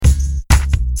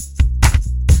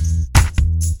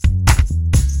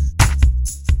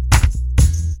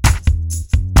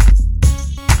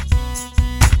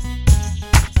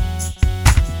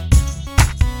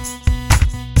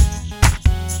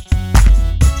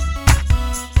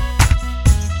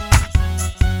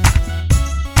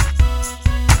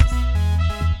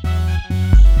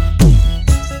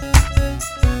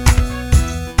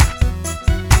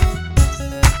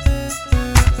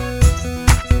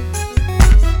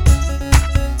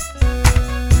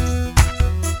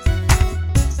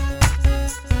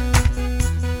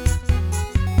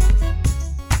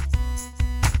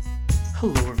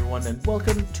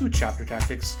welcome to Chapter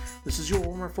Tactics. This is your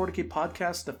Warhammer 40k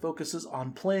podcast that focuses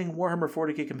on playing Warhammer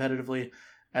 40k competitively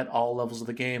at all levels of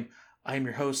the game. I am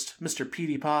your host, Mr.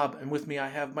 PD Pob, and with me I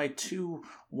have my two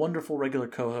wonderful regular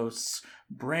co-hosts,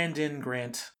 Brandon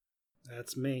Grant.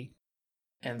 That's me.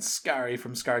 And Scary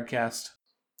from Scarredcast.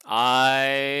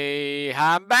 I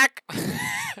am back.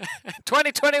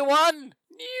 2021,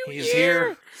 new He's year.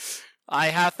 Here. I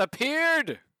hath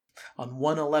appeared. On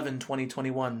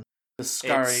 1/11/2021, the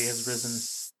Scary has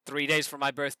risen. 3 days from my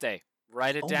birthday.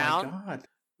 Write it Oh down. my god.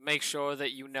 Make sure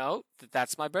that you know that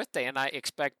that's my birthday, and I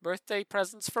expect birthday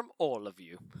presents from all of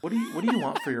you. What do you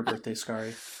want for your birthday,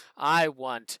 Scary? I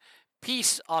want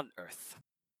peace on Earth.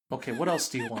 Okay, what else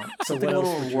do you want? Something a what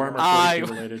little else would you Warhammer want? 40k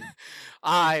related.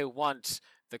 I want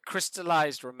the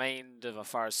crystallized remains of a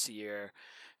Farseer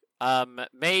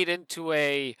made into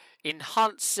a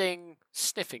enhancing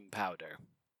sniffing powder.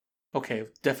 Okay,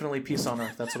 definitely peace on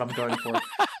Earth. That's what I'm going for.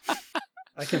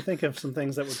 I can think of some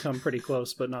things that would come pretty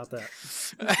close, but not that.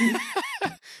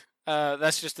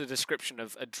 That's just a description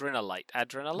of Adrenalite.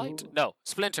 Adrenalite? Ooh. No,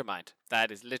 Splintermind.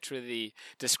 That is literally the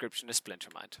description of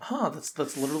Splintermind. Huh,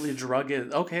 that's literally a drug.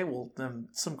 Okay, well,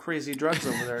 some crazy drugs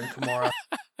over there in Kimura.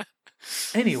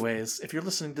 Anyways, if you're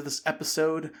listening to this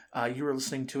episode, you were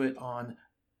listening to it on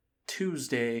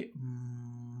Tuesday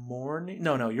morning.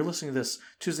 No, you're listening to this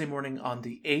Tuesday morning on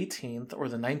the 18th, or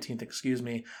the 19th, excuse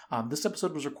me. This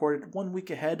episode was recorded 1 week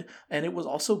ahead, and it was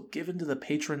also given to the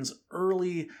patrons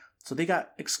early. So they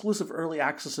got exclusive early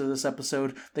access to this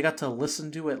episode. They got to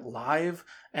listen to it live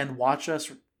and watch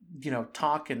us,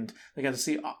 talk, and they got to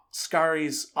see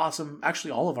Scary's awesome,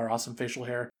 actually all of our awesome facial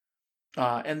hair.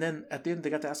 And then at the end, they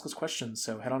got to ask us questions.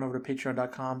 So head on over to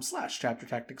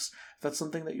patreon.com/chaptertactics if that's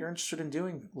something that you're interested in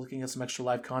doing, looking at some extra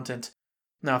live content.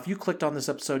 Now, if you clicked on this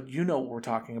episode, you know what we're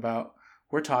talking about.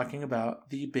 We're talking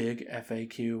about the big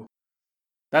FAQ.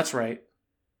 That's right.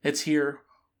 It's here.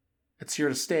 It's here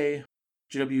to stay.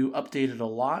 GW updated a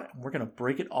lot, and we're going to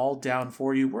break it all down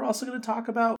for you. We're also going to talk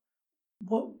about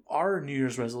what our New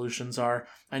Year's resolutions are.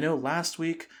 I know last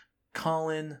week,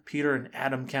 Colin, Peter, and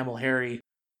Adam Campbell-Harry,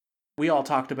 we all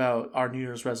talked about our New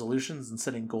Year's resolutions and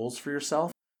setting goals for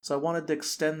yourself. So I wanted to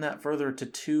extend that further to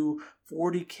two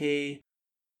 40k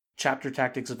Chapter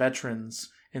Tactics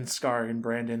veterans in Scar and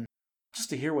Brandon, just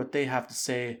to hear what they have to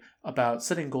say about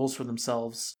setting goals for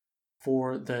themselves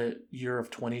for the year of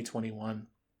 2021.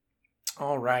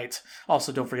 All right.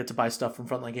 Also, don't forget to buy stuff from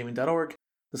frontlinegaming.org.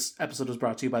 This episode was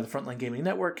brought to you by the Frontline Gaming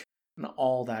Network and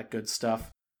all that good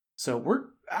stuff. So we're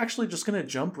actually just going to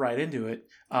jump right into it.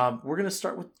 We're going to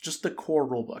start with just the core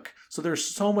rulebook. So there's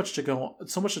so much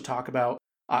to talk about.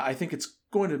 I think it's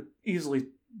going to easily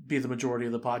be the majority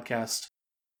of the podcast.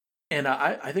 And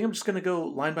I think I'm just going to go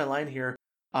line by line here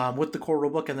with the core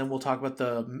rulebook, and then we'll talk about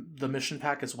the mission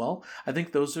pack as well. I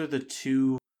think those are the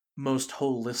two most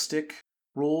holistic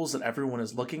rules that everyone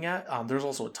is looking at. There's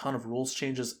also a ton of rules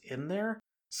changes in there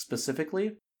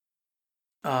specifically.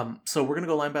 So we're going to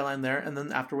go line by line there, and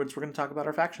then afterwards we're going to talk about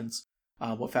our factions.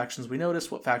 What factions we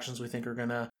noticed, what factions we think are going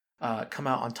to come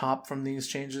out on top from these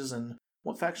changes, and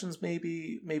what factions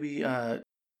maybe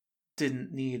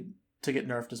didn't need to get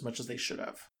nerfed as much as they should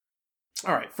have.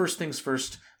 All right, first things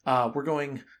first, we're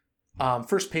going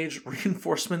first page,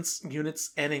 reinforcements,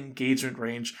 units, and engagement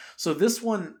range. So this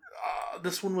one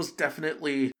was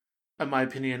definitely, in my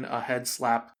opinion, a head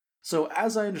slap. So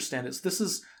as I understand it, this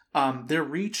is they're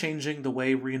re-changing the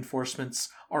way reinforcements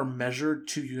are measured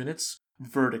to units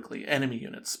vertically, enemy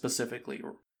units specifically.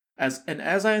 As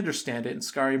I understand it, and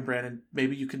Scary and Brandon,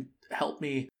 maybe you can help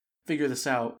me figure this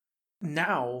out.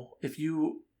 Now, if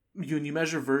when you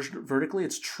measure vertically,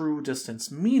 it's true distance,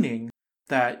 meaning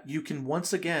that you can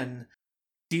once again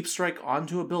deep strike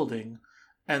onto a building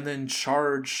and then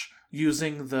charge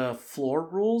using the floor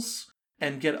rules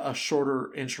and get a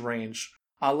shorter inch range,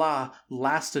 a la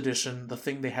last edition, the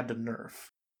thing they had to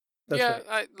nerf. That's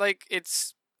right.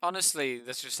 It's honestly,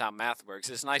 that's just how math works.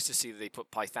 It's nice to see that they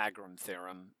put Pythagorean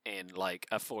theorem in like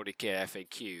a 40k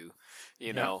FAQ,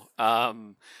 you know.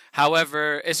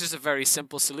 However, it's just a very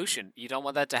simple solution. You don't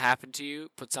want that to happen to you,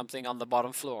 put something on the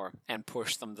bottom floor and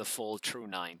push them the full true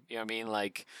 9. You know what I mean?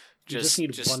 Like, You just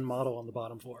need one model on the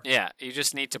bottom floor. Yeah, you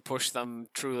just need to push them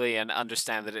truly and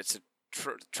understand that it's a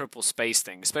triple space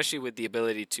thing, especially with the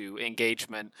ability to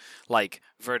engagement like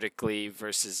vertically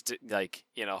versus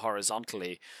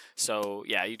horizontally. So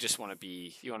yeah, you want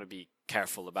to be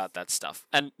careful about that stuff,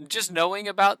 and just knowing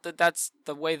about that's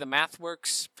the way the math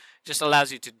works just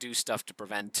allows you to do stuff to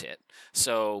prevent it.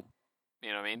 So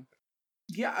you know what I mean?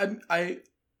 Yeah, I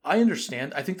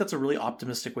understand. I think that's a really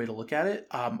optimistic way to look at it.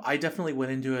 I definitely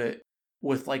went into it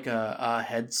with like a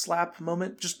head slap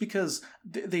moment, just because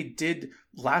they did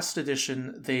last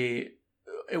edition. They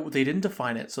didn't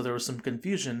define it, so there was some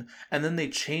confusion, and then they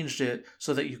changed it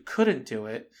so that you couldn't do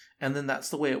it, and then that's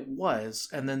the way it was,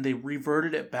 and then they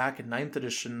reverted it back in ninth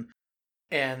edition,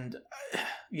 and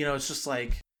it's just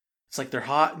like it's like they're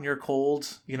hot and you're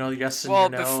cold, yes and Well,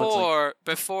 no.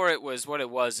 before it was what it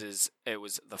was is it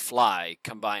was the fly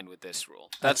combined with this rule.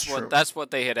 That's true. That's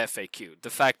what they had FAQ'd. The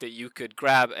fact that you could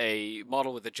grab a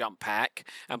model with a jump pack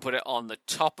and put it on the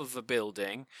top of a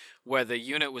building where the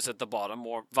unit was at the bottom,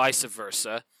 or vice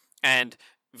versa, and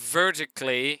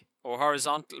vertically or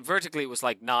vertically it was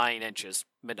like 9 inches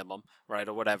minimum, right,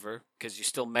 or whatever, because you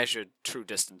still measured true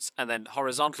distance, and then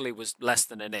horizontally was less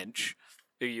than an inch.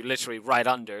 You literally right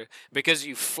under. Because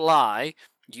you fly,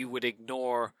 you would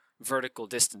ignore vertical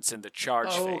distance in the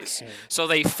charge phase. So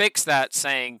they fixed that,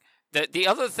 saying that the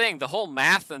other thing, the whole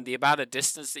math and the amount of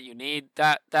distance that you need,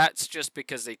 that's just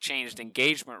because they changed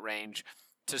engagement range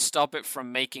to stop it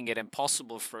from making it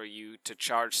impossible for you to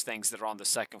charge things that are on the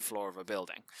second floor of a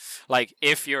building. Like,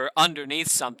 if you're underneath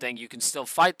something, you can still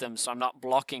fight them, so I'm not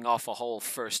blocking off a whole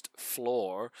first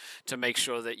floor to make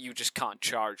sure that you just can't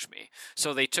charge me.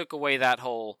 So they took away that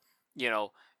whole,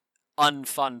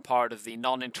 unfun part of the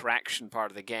non-interaction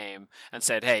part of the game and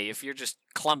said, hey, if you're just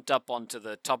clumped up onto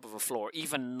the top of a floor,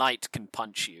 even Knight can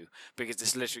punch you, because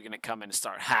it's literally going to come in and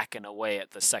start hacking away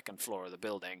at the second floor of the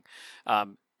building.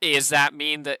 Does that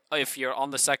mean that if you're on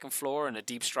the second floor and a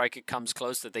deep striker comes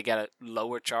close that they get a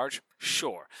lower charge?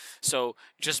 Sure. So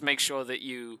just make sure that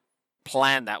you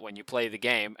plan that when you play the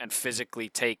game and physically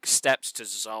take steps to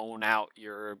zone out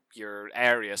your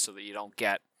area so that you don't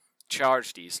get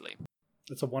charged easily.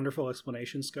 It's a wonderful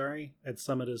explanation, Scary. Ed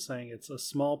Summit is saying it's a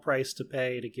small price to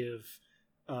pay to give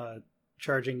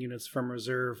charging units from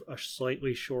reserve a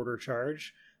slightly shorter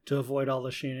charge to avoid all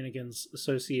the shenanigans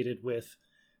associated with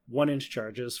 1-inch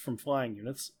charges from flying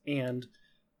units and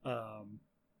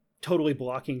totally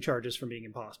blocking charges from being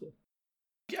impossible.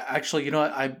 Yeah, actually,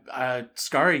 I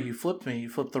Scary, you flipped me. You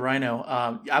flipped the Rhino.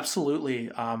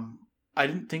 Absolutely. I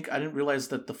didn't realize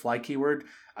that the fly keyword.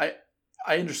 I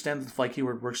understand that the fly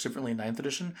keyword works differently in 9th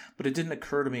edition, but it didn't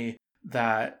occur to me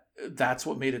that that's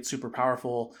what made it super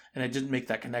powerful, and I didn't make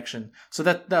that connection. So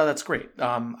that's great.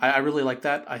 I really like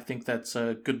that. I think that's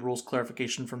a good rules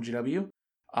clarification from GW.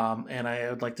 And I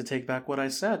would like to take back what I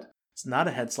said. It's not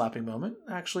a head slapping moment.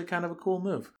 Actually, kind of a cool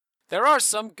move. There are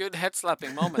some good head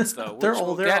slapping moments, though, which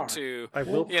we'll get to.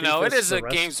 It is a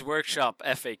Games Workshop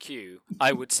FAQ,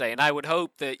 I would say, and I would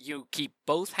hope that you keep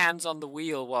both hands on the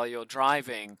wheel while you're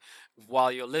driving,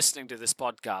 while you're listening to this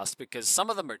podcast, because some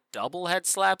of them are double head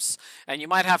slaps, and you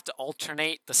might have to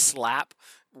alternate the slap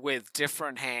with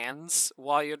different hands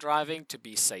while you're driving to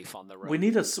be safe on the road. We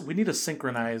need a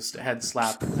synchronized head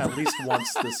slap at least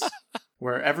once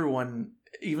where everyone,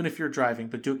 even if you're driving,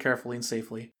 but do it carefully and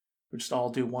safely. We just all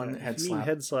do one head if you slap. mean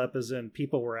head slap as in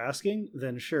people were asking,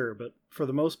 then sure. But for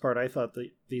the most part, I thought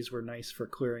that these were nice for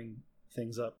clearing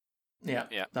things up. Yeah.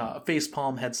 Face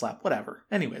palm, head slap, whatever.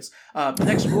 Anyways,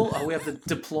 next rule, we have the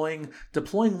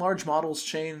deploying large models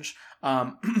change.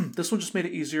 This one just made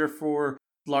it easier for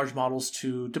large models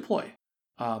to deploy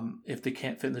if they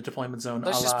can't fit in the deployment zone.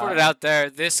 Let's just put it out there.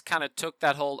 This kind of took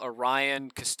that whole Orion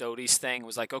Custodes thing.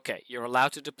 Was like, okay, you're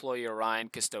allowed to deploy your Orion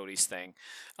Custodes thing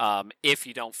if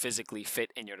you don't physically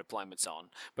fit in your deployment zone,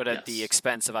 but at the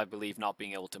expense of, I believe, not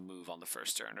being able to move on the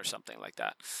first turn or something like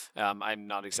that. I'm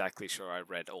not exactly sure I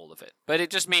read all of it, but it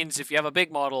just means if you have a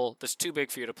big model that's too big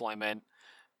for your deployment,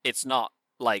 it's not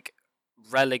like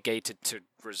relegated to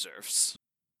reserves.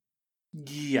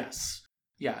 Yes.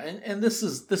 Yeah, and this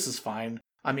is fine.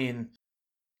 I mean,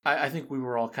 I think we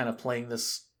were all kind of playing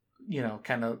this,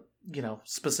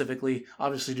 specifically.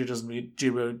 Obviously,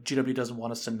 GW doesn't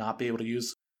want us to not be able to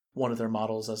use one of their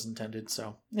models as intended,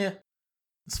 so yeah,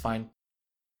 it's fine.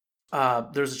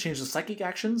 There's a change to psychic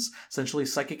actions. Essentially,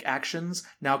 psychic actions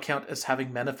now count as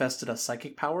having manifested a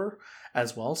psychic power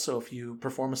as well. So if you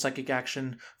perform a psychic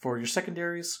action for your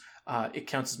secondaries, it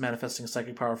counts as manifesting a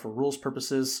psychic power for rules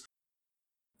purposes.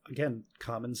 Again,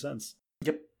 common sense.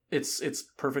 Yep, it's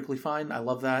perfectly fine. I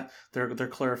love that. They're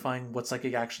clarifying what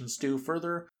psychic actions do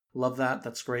further. Love that.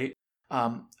 That's great.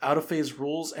 Out of phase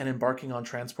rules and embarking on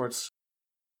transports.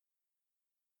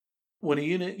 When a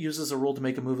unit uses a rule to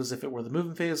make a move as if it were the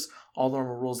movement phase, all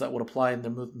normal rules that would apply in the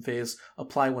movement phase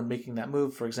apply when making that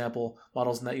move. For example,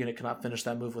 models in that unit cannot finish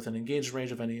that move within engaged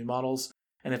range of any models.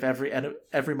 And if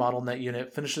every model in that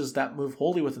unit finishes that move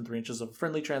wholly within 3 inches of a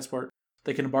friendly transport,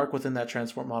 they can embark within that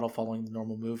transport model following the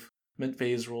normal movement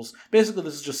phase rules. Basically,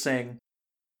 this is just saying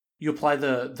you apply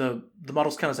the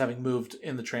models count as having moved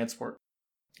in the transport.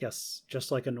 Yes,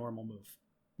 just like a normal move.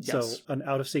 Yes. So an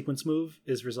out-of-sequence move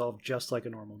is resolved just like a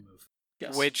normal move.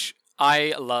 Yes. Which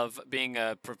I love. Being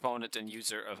a proponent and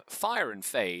user of Fire and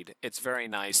Fade, it's very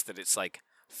nice that it's like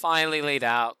finally laid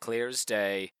out, clear as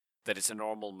day, that it's a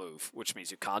normal move, which means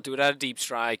you can't do it out of Deep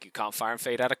Strike, you can't Fire and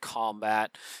Fade out of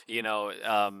combat,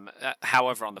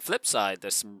 however, on the flip side,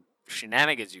 there's some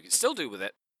shenanigans you can still do with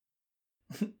it.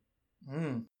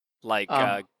 Like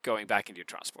going back into your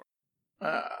transport.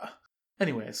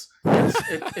 Anyways, yes,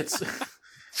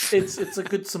 it's a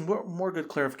good, some more good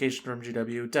clarification from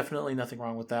GW. Definitely nothing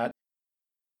wrong with that.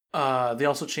 They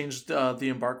also changed the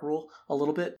embark rule a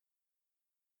little bit.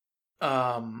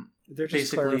 They're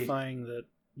just clarifying that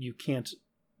you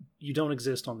don't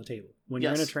exist on the table. When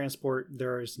you're in a transport,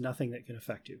 there is nothing that can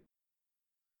affect you.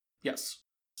 Yes.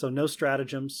 So no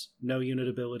stratagems, no unit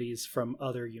abilities from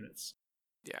other units.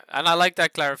 Yeah, and I like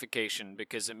that clarification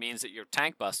because it means that your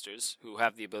tank busters, who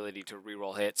have the ability to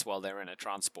reroll hits while they're in a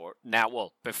transport,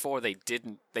 before they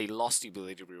didn't, they lost the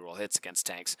ability to reroll hits against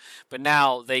tanks, but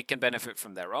now they can benefit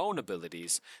from their own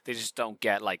abilities. They just don't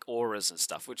get like auras and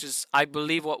stuff, which is, I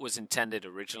believe, what was intended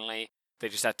originally. They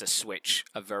just had to switch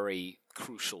a very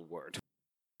crucial word.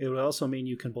 It would also mean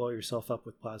you can blow yourself up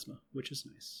with plasma, which is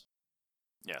nice.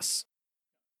 Yes.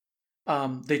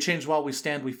 They changed While We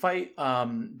Stand, We Fight,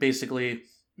 basically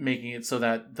making it so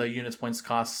that the unit's points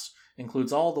costs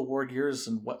includes all the war gears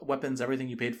and weapons, everything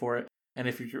you paid for it. And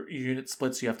if your unit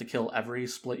splits, you have to kill every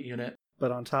split unit.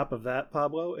 But on top of that,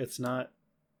 Pablo, it's not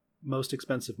most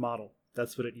expensive model.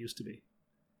 That's what it used to be.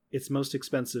 It's most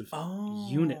expensive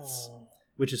units,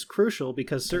 which is crucial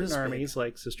because certain armies,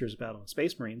 like Sisters of Battle and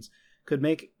Space Marines, could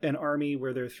make an army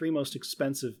where their 3 most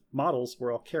expensive models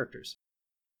were all characters.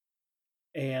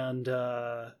 And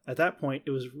at that point,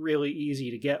 it was really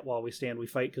easy to get While We Stand, We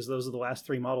Fight, because those are the last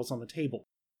 3 models on the table.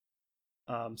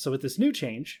 So with this new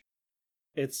change,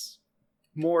 it's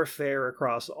more fair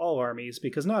across all armies,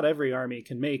 because not every army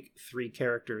can make 3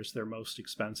 characters their most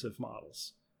expensive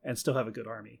models and still have a good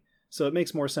army. So it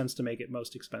makes more sense to make it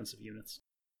most expensive units.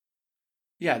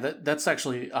 Yeah, that's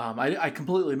actually, I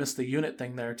completely missed the unit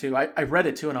thing there, too. I read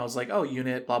it, too, and I was like, oh,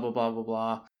 unit, blah, blah, blah, blah,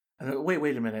 blah. And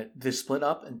wait a minute, they split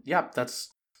up? And yeah, that's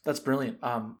brilliant.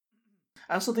 I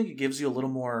also think it gives you a little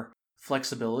more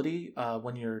flexibility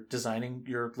when you're designing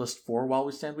your list for While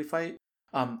We Stand, We Fight.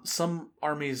 Some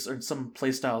armies or some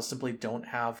playstyles simply don't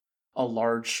have a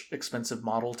large, expensive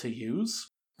model to use.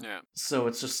 Yeah. So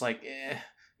it's just like,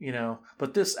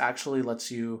 But this actually lets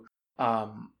you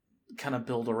kind of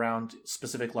build around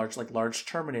specific large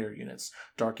Terminator units.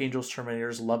 Dark Angels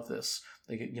Terminators love this.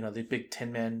 They get, the big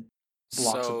 10-man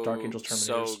blocks of Dark Angels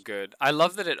Terminators. So good. I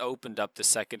love that it opened up the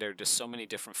secondary to so many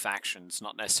different factions,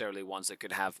 not necessarily ones that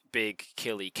could have big,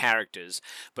 killy characters,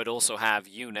 but also have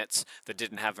units that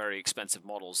didn't have very expensive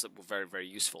models that were very, very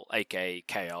useful, aka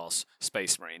Chaos,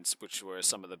 Space Marines, which were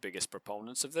some of the biggest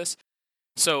proponents of this.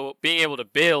 So being able to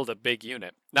build a big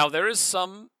unit. Now, there is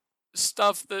some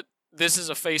stuff that this is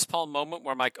a facepalm moment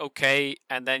where I'm like, okay,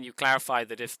 and then you clarify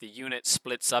that if the unit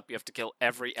splits up, you have to kill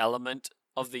every element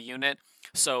of the unit.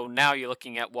 So now you're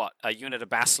looking at what? A unit of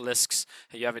basilisks,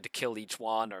 you have to kill each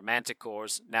one, or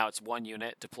manticores. Now it's one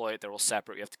unit, deploy it, they're all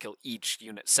separate. You have to kill each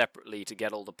unit separately to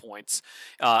get all the points.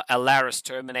 Alaris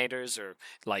Terminators, or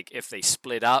like if they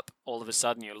split up, all of a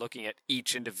sudden you're looking at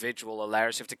each individual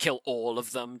Alaris. You have to kill all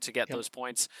of them to get those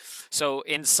points. So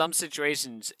in some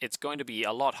situations, it's going to be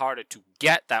a lot harder to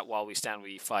get that While We Stand,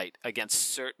 We Fight against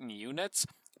certain units.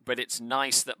 But it's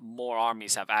nice that more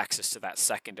armies have access to that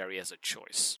secondary as a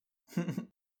choice.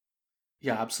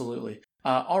 Yeah, absolutely.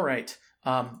 All right.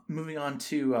 Moving on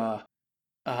to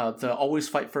the always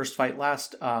fight first, fight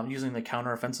last, using the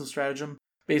counter-offensive stratagem.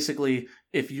 Basically,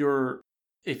 if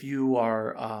you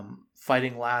are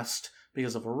fighting last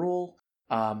because of a rule,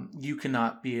 you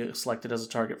cannot be selected as a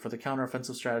target for the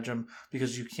counter-offensive stratagem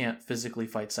because you can't physically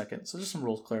fight second. So just some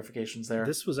rules clarifications there.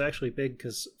 This was actually big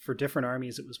because for different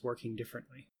armies it was working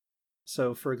differently.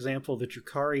 So, for example, the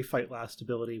Drukhari fight last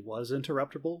ability was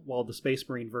interruptible, while the Space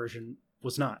Marine version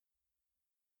was not.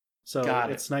 So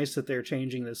it's nice that they're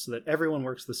changing this so that everyone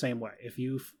works the same way. If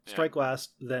you strike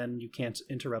last, then you can't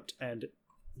interrupt and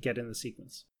get in the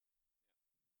sequence.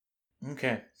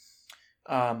 Okay.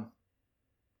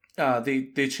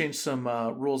 They changed some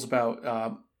rules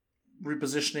about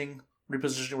repositioning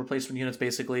replacement units.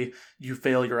 Basically, you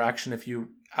fail your action if you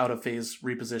out of phase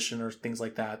reposition or things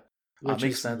like that. Which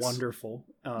makes is sense. Wonderful.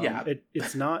 Yeah.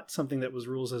 It's not something that was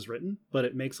rules as written, but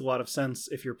it makes a lot of sense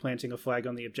if you're planting a flag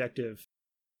on the objective.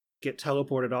 Get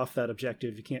teleported off that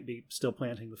objective, you can't be still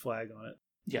planting the flag on it.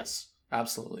 Yes,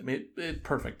 absolutely.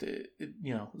 Perfect.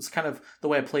 It's kind of the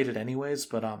way I played it anyways,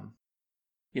 but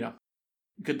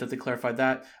good that they clarified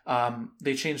that.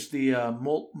 They changed the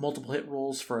multiple hit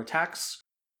rolls for attacks.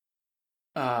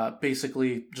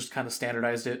 Basically, just kind of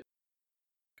standardized it.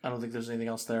 I don't think there's anything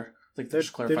else there. I think They're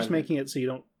clarified just making it so you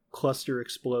don't cluster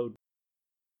explode.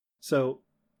 So,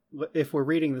 if we're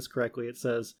reading this correctly, it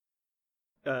says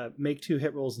make 2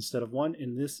 hit rolls instead of 1.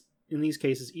 In these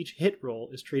cases, each hit roll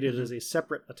is treated as a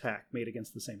separate attack made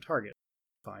against the same target.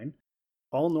 Fine.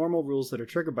 All normal rules that are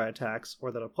triggered by attacks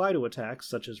or that apply to attacks,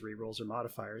 such as rerolls or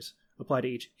modifiers, apply to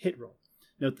each hit roll.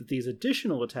 Note that these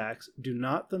additional attacks do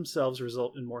not themselves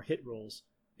result in more hit rolls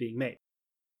being made.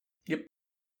 Yep.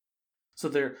 So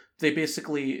they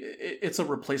basically, it's a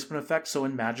replacement effect. So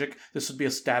in Magic, this would be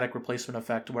a static replacement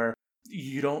effect where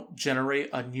you don't generate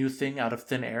a new thing out of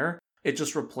thin air. It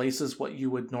just replaces what you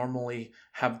would normally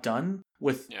have done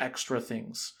with extra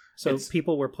things. So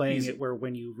people were playing it where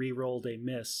when you re-rolled a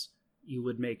miss, you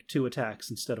would make 2 attacks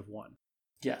instead of 1.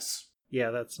 Yes. Yeah,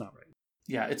 that's not right.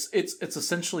 Yeah, it's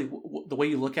essentially the way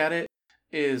you look at it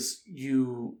is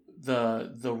the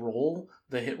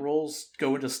hit rolls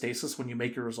go into stasis when you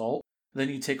make your result. Then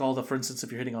you take all for instance,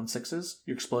 if you're hitting on 6s,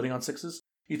 you're exploding on 6s,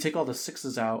 you take all the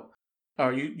 6s out,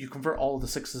 or you convert all of the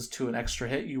 6s to an extra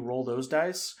hit, you roll those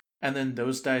dice, and then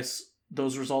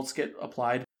those results get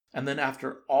applied, and then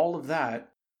after all of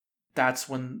that, that's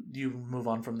when you move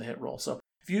on from the hit roll. So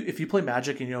if you play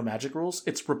Magic and you know Magic rules,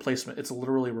 it's replacement. It's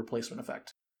literally a replacement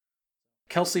effect.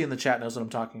 Kelsey in the chat knows what I'm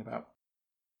talking about.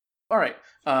 All right.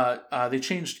 They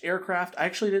changed aircraft. I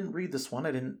actually didn't read this one.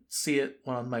 I didn't see it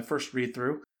on my first read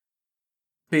through.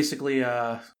 Basically,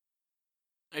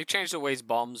 they changed the ways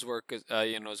bombs work,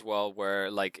 as well. Where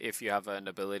like if you have an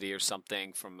ability or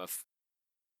something from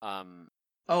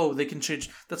they can change.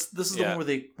 This is the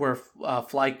one where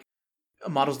fly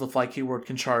models of the fly keyword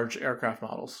can charge aircraft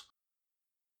models.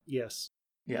 Yes.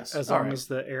 Yes. As long as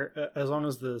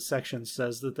the section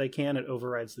says that they can, it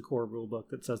overrides the core rulebook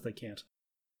that says they can't.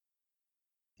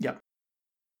 Yeah.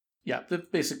 Yeah. The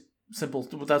basic, simple.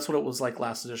 That's what it was like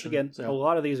last edition. Again, a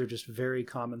lot of these are just very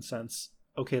common sense.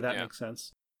 Okay, that makes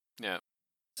sense. Yeah.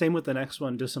 Same with the next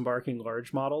one, disembarking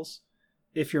large models.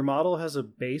 If your model has a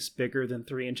base bigger than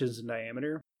 3 inches in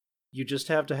diameter, you just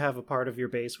have to have a part of your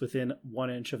base within 1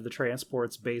 inch of the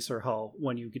transport's base or hull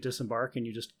when you disembark, and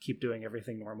you just keep doing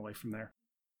everything normally from there.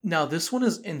 Now, this one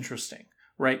is interesting,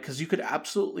 right? Because you could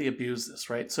absolutely abuse this,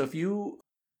 right? So if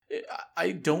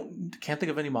I can't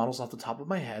think of any models off the top of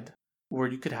my head where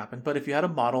you could happen, but if you had a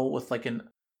model with like an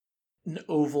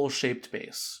oval-shaped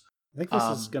base. I think this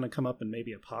is going to come up in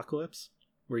maybe Apocalypse,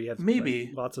 where you have like,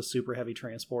 lots of super heavy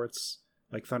transports,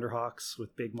 like Thunderhawks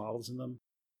with big models in them.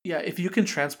 Yeah, if you can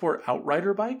transport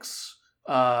Outrider bikes,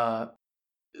 the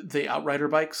Outrider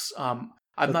bikes, I'm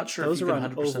not sure those if you are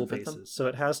can on 100% oval fit bases, them. so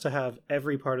it has to have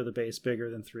every part of the base bigger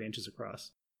than 3 inches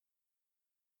across.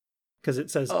 Because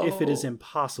it says if it is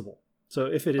impossible. So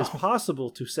if it is possible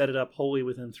to set it up wholly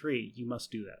within 3, you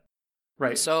must do that.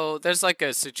 Right. So there's like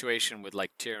a situation with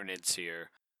like Tyranids here,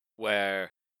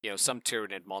 where some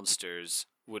Tyranid monsters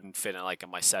wouldn't fit in like a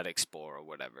Mycetic Spore or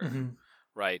whatever. Mm-hmm.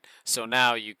 Right. So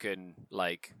now you can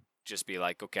like just be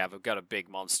like, okay, I've got a big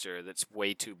monster that's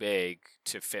way too big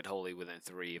to fit wholly within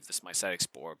 3 of this Mycetic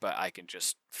Spore, but I can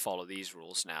just follow these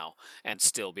rules now and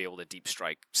still be able to deep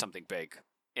strike something big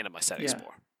in a Mycetic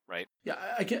Spore, right? Yeah,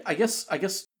 I guess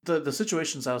the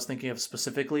situations I was thinking of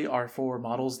specifically are for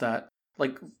models that,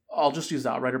 like, I'll just use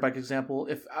the Outrider bike example.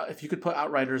 If you could put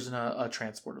Outriders in a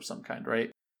transport of some kind, right?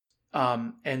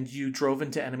 And you drove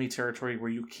into enemy territory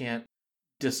where you can't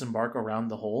disembark around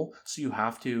the hole, so you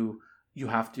have to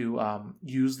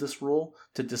use this rule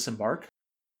to disembark.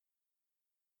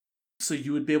 So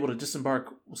you would be able to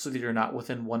disembark so that you're not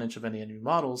within 1 inch of any enemy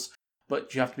models,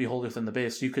 but you have to be wholly within the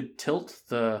base. So you could tilt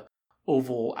the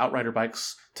oval Outrider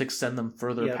bikes to extend them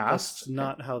further past. That's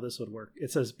not how this would work.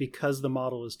 It says because the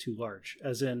model is too large,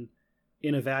 as in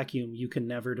a vacuum, you can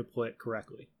never deploy it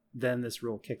correctly. Then this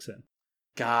rule kicks in.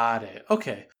 Got it.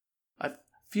 Okay. I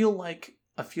feel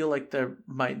like there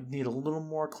might need a little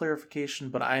more clarification,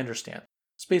 but I understand.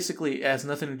 It's basically, it has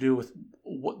nothing to do with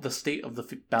what the state of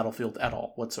the battlefield at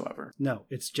all whatsoever. No,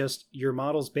 it's just your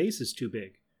model's base is too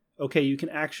big. Okay, you can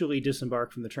actually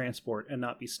disembark from the transport and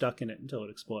not be stuck in it until it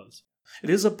explodes.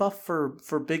 It is a buff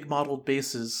for big modeled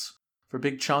bases, for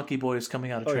big chonky boys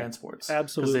coming out of transports.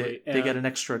 Absolutely. They get an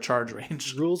extra charge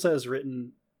range. Rules as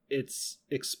written, it's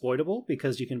exploitable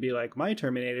because you can be like, my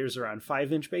Terminators are on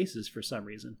 5-inch bases for some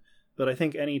reason. But I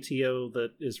think any TO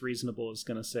that is reasonable is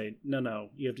going to say, no,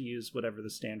 you have to use whatever the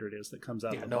standard is that comes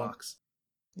out of the box.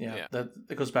 Yeah,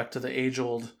 that goes back to the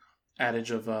age-old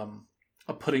adage of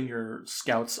putting your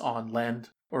scouts on land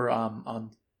or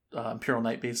on Imperial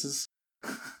Knight bases.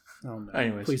 Oh no!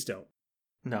 Anyways, please don't.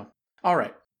 No. All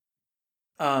right.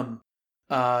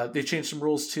 They changed some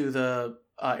rules to the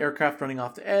aircraft running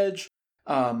off the edge.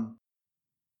 Um,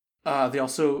 they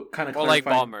also kind of Well, like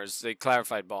clarified. bombers, they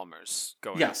clarified bombers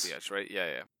going off the Yes. edge, right?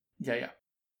 Yeah. Yeah.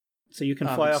 So you can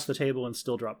fly off the table and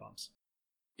still drop bombs.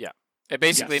 Yeah. It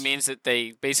basically Yes. means that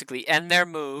they basically end their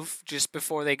move just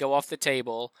before they go off the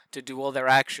table to do all their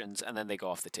actions, and then they go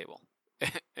off the table.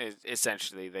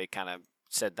 Essentially, they kind of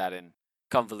said that in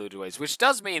convoluted ways, which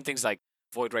does mean things like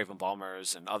Void Raven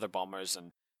bombers and other bombers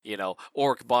and,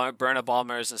 Orc burner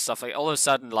bombers and stuff like. All of a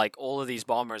sudden, like, all of these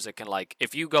bombers that can, like,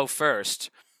 if you go first,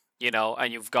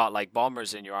 and you've got like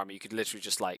bombers in your army, you could literally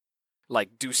just like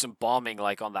do some bombing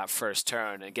like on that first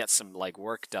turn and get some like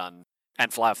work done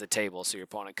and fly off the table, so your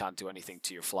opponent can't do anything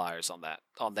to your flyers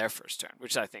on their first turn,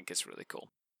 which I think is really cool.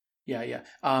 Yeah.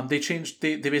 They changed.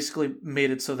 They basically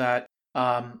made it so that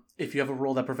if you have a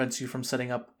rule that prevents you from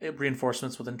setting up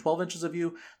reinforcements within 12 inches of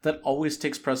you, that always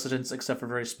takes precedence except for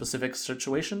very specific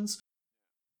situations,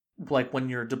 like when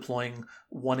you're deploying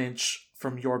 1 inch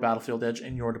from your battlefield edge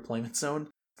in your deployment zone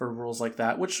for rules like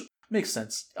that, which makes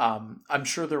sense. I'm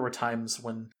sure there were times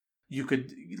when you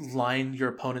could line your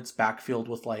opponent's backfield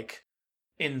with like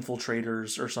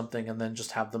infiltrators or something and then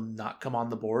just have them not come on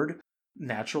the board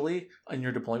naturally in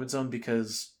your deployment zone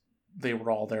because they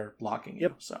were all there blocking you.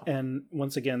 Yep. So And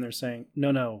once again, they're saying,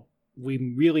 no,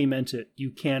 we really meant it.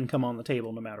 You can come on the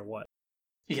table no matter what.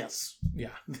 yes, yeah,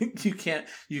 you can't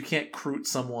recruit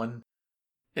someone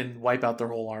and wipe out their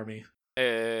whole army.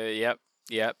 Yep.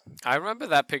 I remember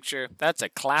that picture. That's a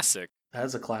classic. That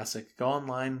is a classic. Go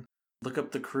online, look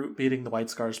up the Kroot beating the White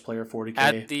Scars player 40k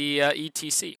At the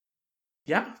ETC.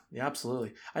 Yeah,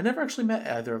 absolutely. I never actually met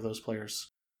either of those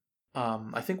players.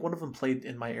 I think one of them played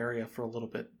in my area for a little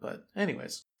bit, but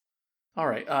anyways. All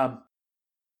right.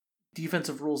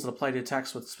 Defensive rules that apply to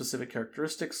attacks with specific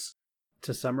characteristics.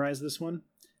 To summarize this one,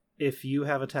 if you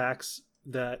have attacks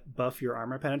that buff your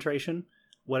armor penetration,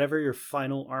 whatever your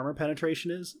final armor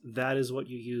penetration is, that is what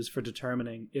you use for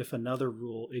determining if another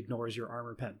rule ignores your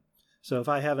armor pen. So if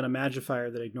I have an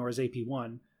Imagifier that ignores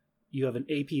AP1, you have an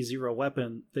AP0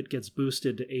 weapon that gets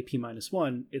boosted to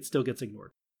AP-1, it still gets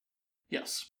ignored.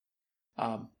 Yes.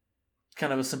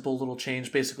 Kind of a simple little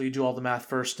change. Basically, you do all the math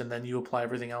first, and then you apply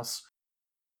everything else.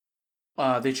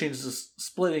 They changed the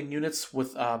splitting units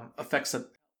with effects that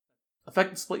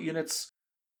affect split units.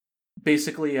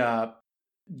 Basically, the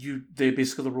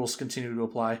rules continue to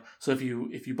apply. So if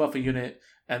you buff a unit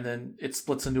and then it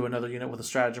splits into another unit with a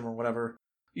stratagem or whatever,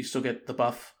 you still get the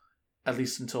buff at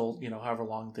least until however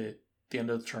long the end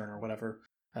of the turn or whatever.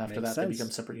 After Makes that, sense. they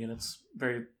become separate units.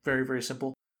 Very, very, very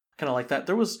simple. Kind of like that.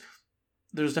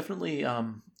 There's definitely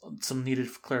some needed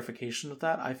clarification with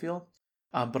that, I feel.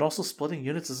 But also splitting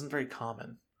units isn't very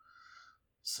common.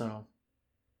 So,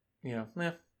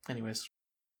 anyways.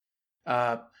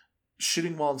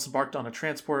 Shooting while disembarked on a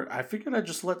transport. I figured I'd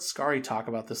just let Skari talk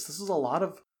about this. This is a lot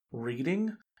of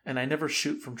reading, and I never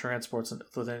shoot from transports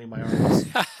with any of my armies.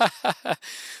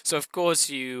 So, of course,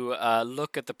 you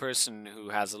look at the person who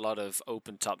has a lot of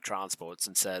open-top transports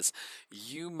and says,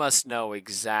 you must know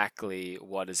exactly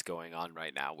what is going on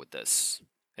right now with this.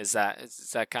 Is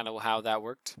that kind of how that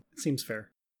worked? It seems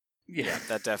fair. Yeah,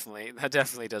 that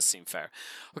definitely does seem fair.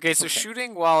 Okay, so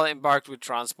shooting while embarked with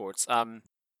transports.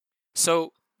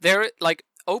 So there, like,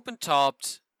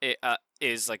 open-topped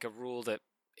is like a rule that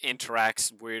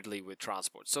interacts weirdly with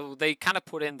transport. So they kind of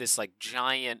put in this like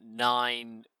giant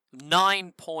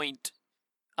 9-point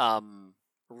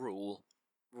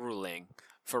ruling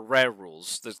for rare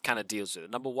rules that kind of deals with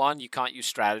it. Number one, you can't use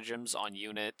stratagems on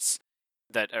units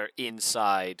that are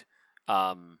inside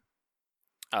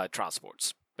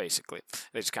transports. Basically,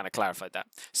 they just kind of clarified that.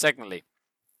 Secondly,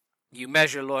 you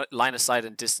measure line of sight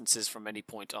and distances from any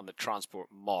point on the transport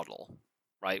model,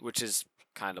 right? Which is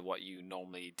kind of what you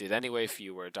normally did anyway if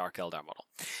you were a Dark Eldar model.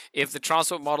 If the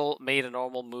transport model made a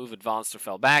normal move, advanced or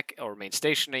fell back, or remained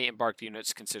stationary, embarked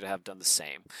units considered to have done the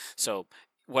same. So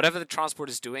whatever the transport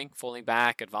is doing, falling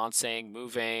back, advancing,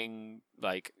 moving,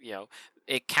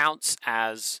 it counts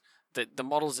as the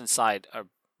models inside are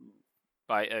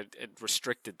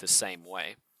restricted the same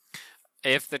way.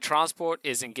 If the transport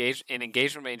is engaged in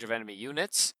engagement range of enemy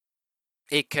units,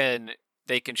 they can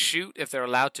shoot if they're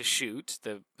allowed to shoot.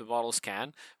 The models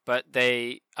can, but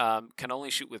they can only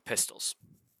shoot with pistols.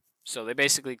 So they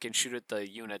basically can shoot at the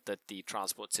unit that the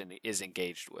transport is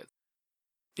engaged with.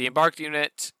 The embarked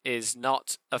unit is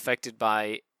not affected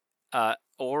by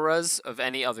auras of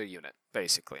any other unit,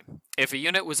 basically. If a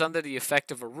unit was under the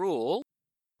effect of a rule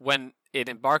when it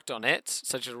embarked on it,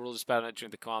 such as a rule dispelled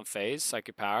during the command phase,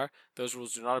 psychic power, those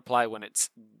rules do not apply when it's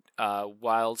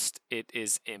whilst it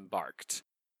is embarked.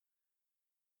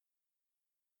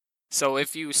 So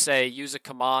if you say use a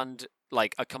command,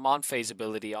 like a command phase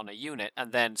ability on a unit,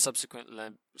 and then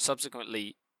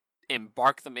subsequently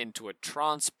embark them into a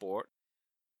transport,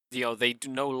 they do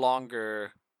no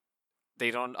longer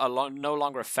no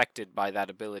longer affected by that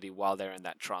ability while they're in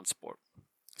that transport.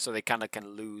 So they kind of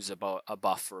can lose a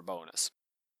buff or a bonus.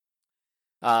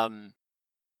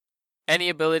 Any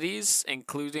abilities,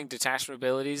 including detachment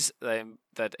abilities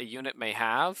that a unit may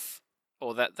have,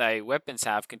 or that their weapons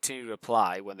have, continue to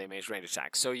apply when they make range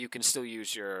attacks. So you can still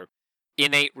use your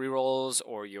innate rerolls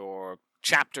or your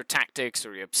chapter tactics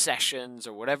or your obsessions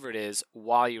or whatever it is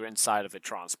while you're inside of a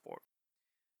transport.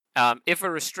 If a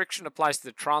restriction applies to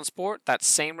the transport, that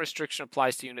same restriction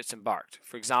applies to units embarked.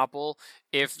 For example,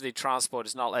 if the transport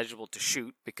is not eligible to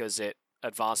shoot because it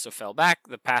advanced or fell back,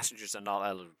 the passengers are not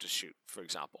eligible to shoot, for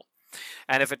example.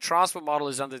 And if a transport model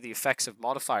is under the effects of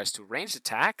modifiers to ranged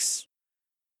attacks,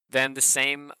 then the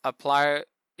same applier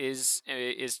is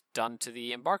done to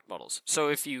the embarked models. So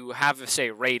if you have, say,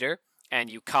 Raider, and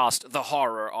you cast the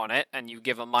Horror on it, and you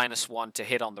give a -1 to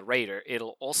hit on the Raider,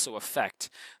 it'll also affect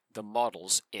the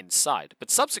models inside.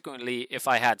 But subsequently, if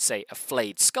I had, say, a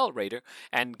Flayed Skull Raider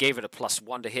and gave it a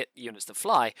 +1 to hit units that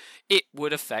fly, it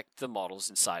would affect the models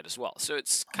inside as well. So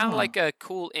it's kind of like a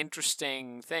cool,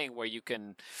 interesting thing where you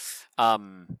can,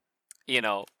 kind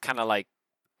of like,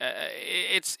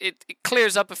 it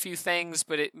clears up a few things,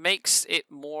 but it makes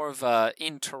it more of a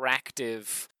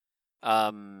interactive,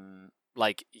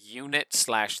 like unit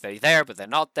 / they're there but they're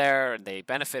not there, and they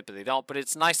benefit but they don't. But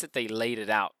it's nice that they laid it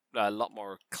out a lot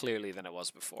more clearly than it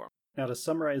was before. Now, to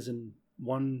summarize in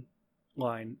one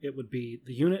line, it would be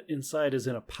the unit inside is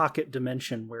in a pocket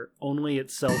dimension where only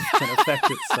itself can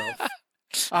affect itself.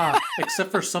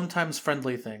 Except for sometimes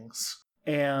friendly things.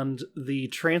 And the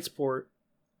transport,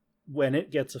 when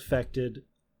it gets affected,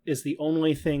 is the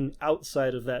only thing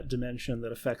outside of that dimension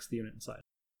that affects the unit inside.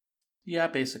 Yeah,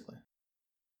 basically.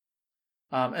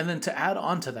 And then to add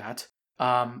on to that,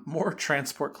 more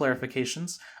transport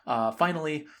clarifications.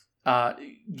 Finally,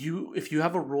 if you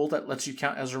have a rule that lets you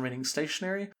count as remaining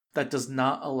stationary, that does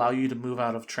not allow you to move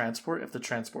out of transport if the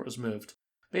transport is moved.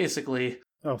 Basically...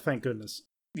 Oh, thank goodness.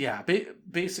 Yeah,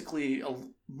 basically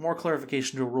more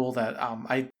clarification to a rule that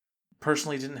I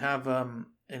personally didn't have an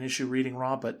issue reading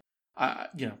raw, but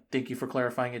thank you for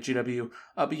clarifying it, GW.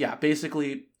 But yeah,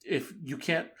 basically, if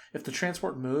the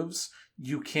transport moves,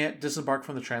 you can't disembark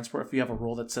from the transport if you have a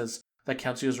rule that says that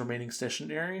counts you as remaining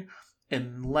stationary,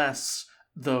 unless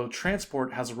the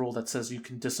transport has a rule that says you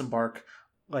can disembark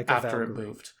after it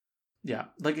moved. Yeah,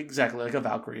 exactly like a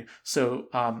Valkyrie. So,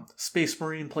 Space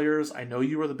Marine players, I know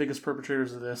you are the biggest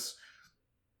perpetrators of this,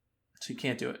 so you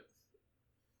can't do it.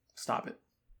 Stop it.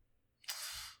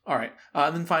 All right,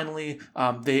 and then finally,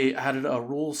 they added a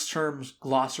rules terms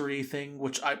glossary thing,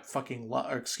 which I fucking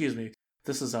love. Excuse me,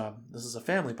 this is a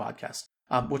family podcast,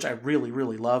 which I really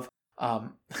really love.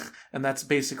 And that's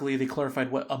basically they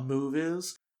clarified what a move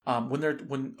is.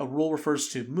 When a rule refers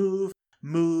to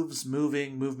moves,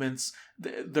 moving, movements,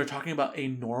 they're talking about a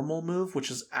normal move,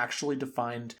 which is actually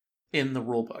defined in the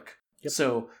rulebook. Yep.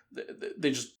 So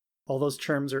they just... All those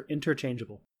terms are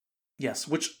interchangeable. Yes,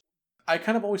 which I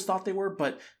kind of always thought they were,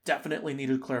 but definitely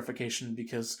needed clarification,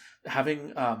 because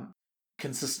having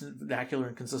consistent vernacular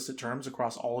and consistent terms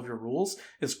across all of your rules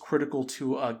is critical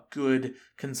to a good,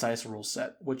 concise rule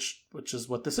set, which is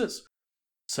what this is.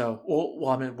 So,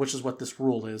 which is what this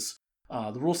rule is.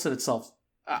 The rule set itself,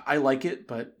 I like it,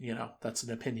 but, that's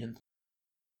an opinion.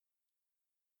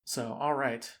 So, all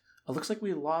right. It looks like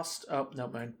we lost... Oh, no,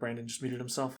 Brandon just muted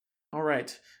himself. All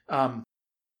right.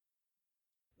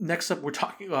 Next up, we're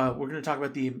going to talk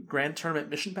about the Grand Tournament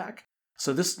Mission Pack.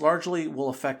 So this largely will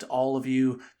affect all of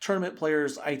you tournament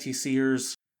players,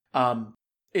 ITCers.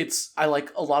 I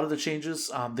like a lot of the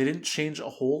changes. They didn't change a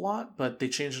whole lot, but they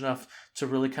changed enough to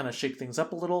really kind of shake things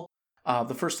up a little.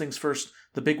 The first things first,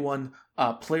 the big one,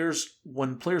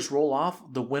 when players roll off,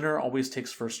 the winner always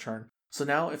takes first turn. So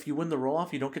now if you win the roll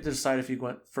off, you don't get to decide if you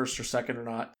went first or second or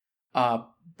not.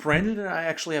 Brandon and I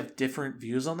actually have different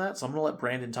views on that, so I'm going to let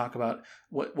Brandon talk about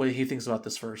what he thinks about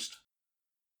this first.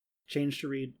 Change to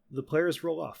read, the players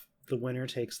roll off, the winner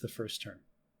takes the first turn.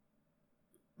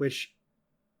 Which,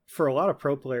 for a lot of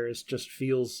pro players, just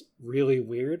feels really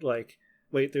weird, like,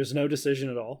 wait, there's no decision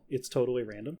at all, it's totally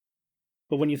random.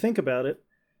 But when you think about it,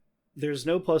 there's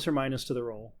no plus or minus to the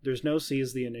roll, there's no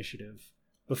seize the initiative.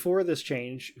 Before this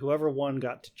change, whoever won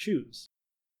got to choose.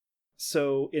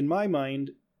 So, in my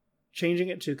mind, changing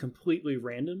it to completely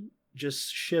random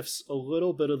just shifts a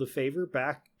little bit of the favor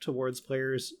back towards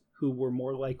players who were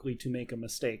more likely to make a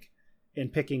mistake in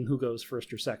picking who goes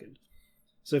first or second.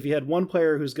 So if you had one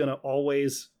player who's going to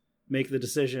always make the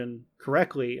decision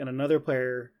correctly and another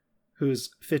player who's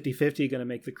 50-50 going to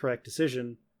make the correct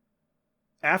decision,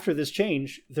 after this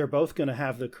change, they're both going to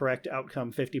have the correct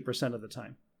outcome 50% of the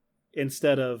time,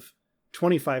 instead of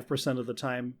 25% of the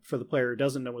time for the player who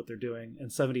doesn't know what they're doing and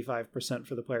 75%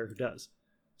 for the player who does.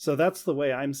 So that's the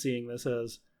way I'm seeing this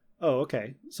as, oh,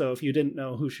 okay, so if you didn't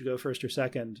know who should go first or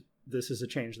second, this is a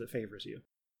change that favors you.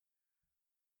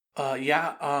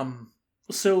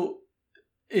 So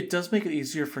it does make it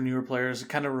easier for newer players. It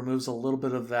kind of removes a little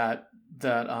bit of that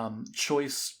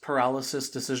choice paralysis,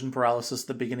 decision paralysis at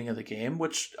the beginning of the game,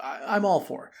 which I'm all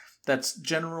for. That's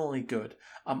generally good.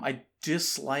 I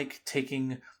dislike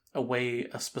taking away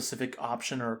a specific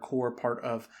option or a core part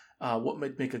of what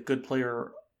might make a good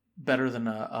player better than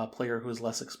a player who is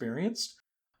less experienced.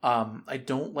 I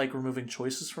don't like removing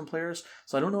choices from players,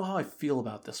 so I don't know how I feel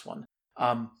about this one.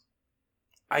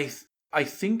 I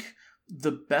think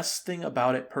the best thing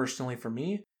about it personally for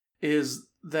me is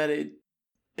that it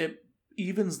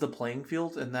evens the playing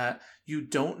field, and that you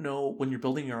don't know when you're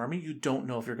building your army, you don't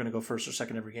know if you're going to go first or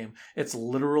second every game. It's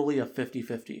literally a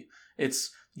 50-50.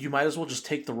 You might as well just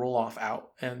take the roll off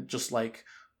out and just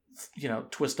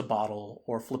twist a bottle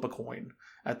or flip a coin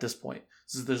at this point.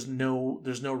 So there's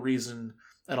no reason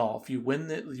at all. If you win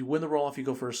the roll off, you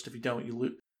go first. If you don't,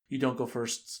 you don't go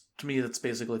first. To me, that's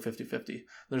basically 50-50.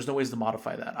 There's no ways to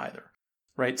modify that either.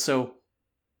 Right? So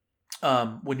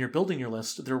when you're building your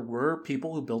list, there were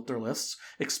people who built their lists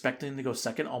expecting to go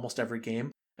second almost every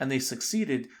game, and they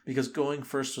succeeded because going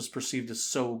first was perceived as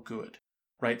so good,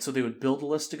 right? So they would build a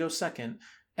list to go second,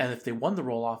 and if they won the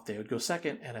roll-off, they would go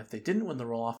second, and if they didn't win the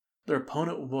roll-off, their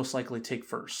opponent would most likely take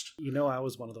first. You know I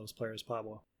was one of those players,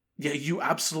 Pablo. Yeah, you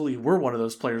absolutely were one of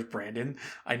those players, Brandon.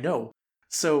 I know.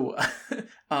 So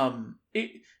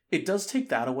it does take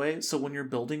that away. So when you're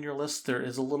building your list, there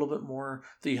is a little bit more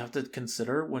that you have to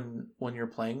consider when you're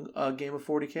playing a game of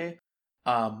 40K.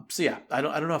 So yeah, I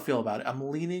don't know how I feel about it.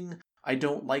 I'm leaning. I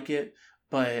don't like it,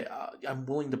 but I'm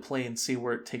willing to play and see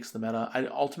where it takes the meta. I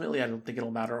don't think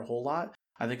it'll matter a whole lot.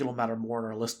 I think it'll matter more in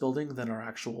our list building than our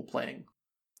actual playing.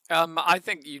 I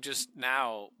think you just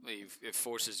now it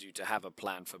forces you to have a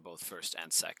plan for both first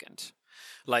and second.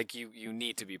 Like you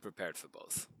need to be prepared for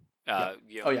both.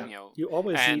 You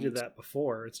always needed that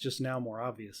before. It's just now more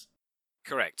obvious.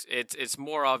 Correct. It's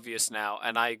more obvious now,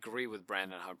 and I agree with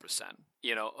Brandon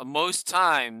 100%. Most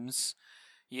times,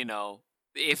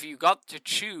 if you got to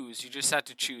choose, you just had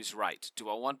to choose right. Do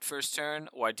I want first turn,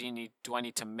 or do I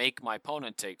need to make my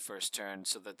opponent take first turn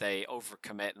so that they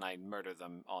overcommit and I murder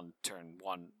them on turn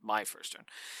one, my first turn?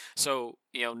 So,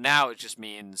 now it just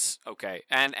means, okay.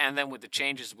 And then with the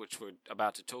changes which we're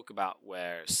about to talk about,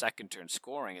 where second turn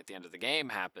scoring at the end of the game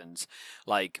happens,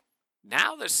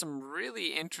 now there's some really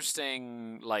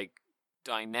interesting,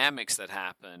 dynamics that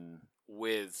happen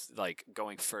with,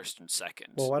 going first and second.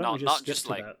 Well, why don't we just skip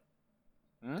to that?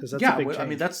 That's a big change. I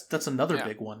mean that's another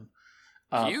big one.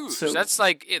 Huge. So that's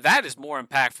that is more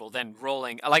impactful than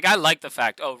rolling. I like the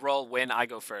fact, roll, win, I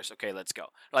go first. Okay, let's go.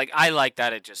 I like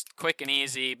that it just quick and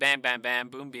easy, bam, bam, bam,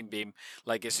 boom, beam, beam.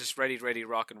 It's just ready,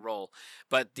 rock and roll.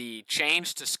 But the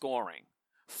change to scoring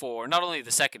for not only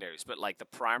the secondaries, but the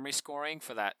primary scoring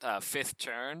for that fifth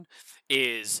turn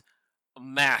is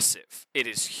massive. It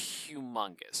is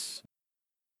humongous.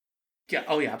 Yeah.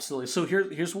 Oh, yeah. Absolutely. So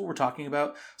here's what we're talking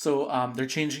about. So they're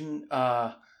changing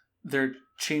the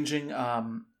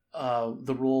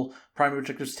rule. Primary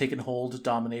objectives taken hold,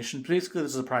 domination. Basically,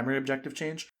 this is a primary objective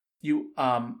change. You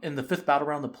in the fifth battle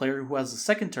round, the player who has the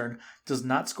second turn does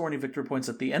not score any victory points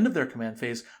at the end of their command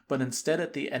phase, but instead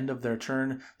at the end of their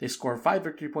turn, they score 5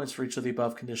 victory points for each of the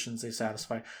above conditions they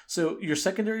satisfy. So your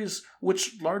secondaries,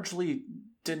 which largely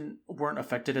weren't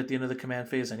affected at the end of the command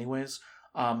phase anyways,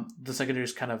 the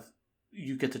secondaries kind of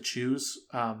you get to choose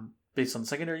based on the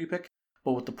secondary you pick.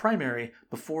 But with the primary,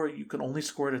 before you can only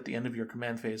score it at the end of your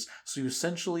command phase. So you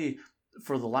essentially,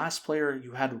 for the last player,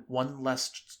 you had one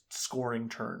less scoring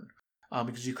turn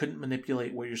because you couldn't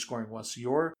manipulate what your scoring was. So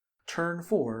your turn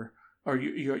 4, or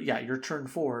your turn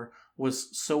 4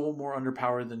 was so more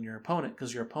underpowered than your opponent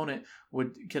because your opponent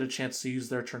would get a chance to use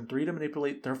their turn 3 to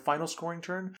manipulate their final scoring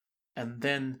turn, and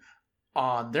then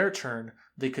on their turn,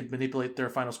 they could manipulate their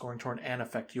final scoring turn and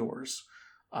affect yours,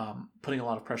 putting a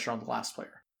lot of pressure on the last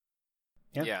player.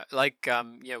 Yeah,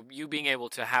 you being able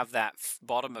to have that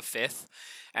bottom of fifth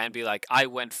and be like, I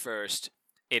went first,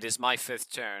 it is my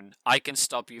fifth turn, I can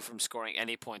stop you from scoring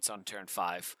any points on turn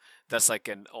 5. That's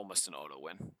almost an auto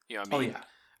win. You know what I mean? Oh, yeah.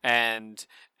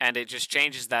 And it just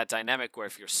changes that dynamic where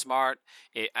if you're smart,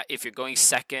 if you're going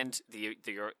second,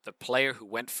 the player who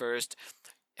went first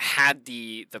had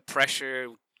the pressure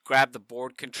grab the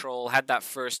board control, had that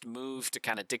first move to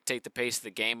kind of dictate the pace of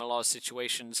the game in a lot of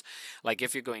situations. Like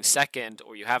if you're going second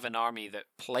or you have an army that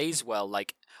plays well,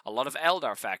 like a lot of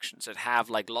Eldar factions that have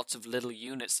like lots of little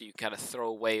units that you kind of throw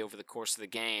away over the course of the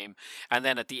game. And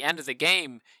then at the end of the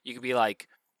game, you can be like,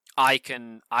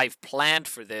 I've planned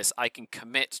for this. I can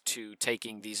commit to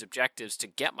taking these objectives to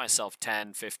get myself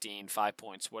 10, 15, 5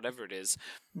 points, whatever it is.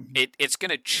 It's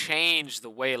going to change the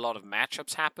way a lot of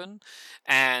matchups happen.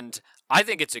 And I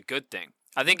think it's a good thing.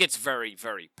 I think it's very,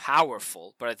 very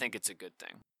powerful, but I think it's a good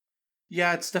thing.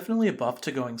 Yeah, it's definitely a buff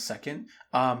to going second.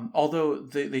 Although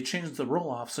they changed the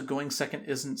roll-off, so going second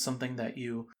isn't something that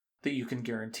you can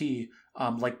guarantee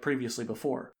like previously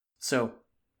before. So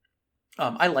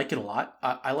I like it a lot.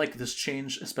 I like this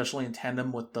change, especially in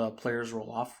tandem with the player's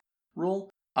roll-off rule.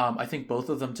 I think both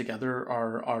of them together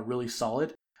are really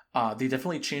solid. They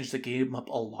definitely changed the game up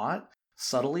a lot,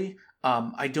 subtly.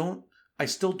 I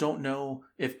still don't know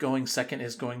if going second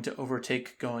is going to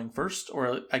overtake going first,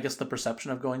 or I guess the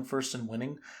perception of going first and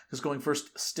winning, because going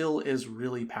first still is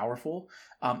really powerful,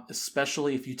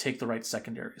 especially if you take the right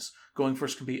secondaries. Going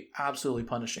first can be absolutely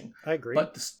punishing. I agree,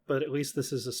 but at least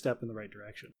this is a step in the right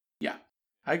direction. Yeah,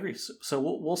 I agree. So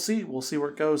we'll see. We'll see where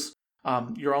it goes.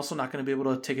 You're also not going to be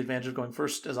able to take advantage of going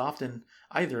first as often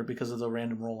either because of the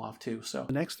random roll-off too. So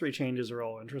the next 3 changes are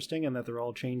all interesting in that they're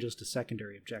all changes to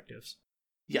secondary objectives.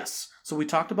 Yes. So we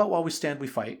talked about While We Stand, We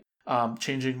Fight,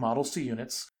 changing models to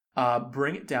units.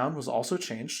 Bring It Down was also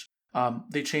changed.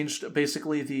 They changed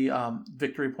basically the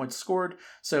victory points scored.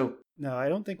 So no, I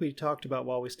don't think we talked about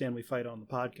While We Stand, We Fight on the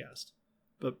podcast.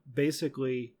 But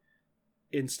basically,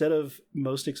 instead of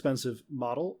most expensive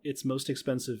model, it's most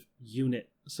expensive unit.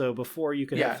 So before you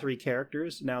could have 3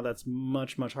 characters, now that's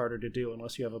much, much harder to do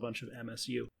unless you have a bunch of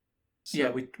MSU. So,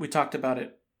 yeah, we talked about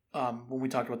it when we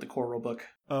talked about the core rulebook.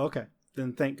 Oh, okay.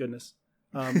 Then thank goodness.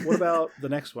 What about the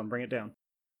next one? Bring It Down.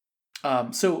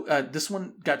 So this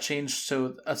one got changed.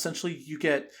 So essentially you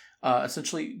get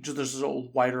there's a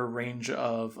wider range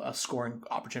of scoring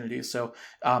opportunities. So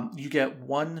you get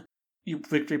 1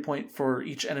 victory point for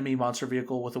each enemy monster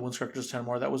vehicle with a wounds characters 10 or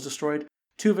more that was destroyed,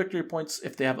 2 victory points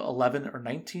if they have 11 or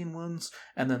 19 wounds,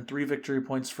 and then 3 victory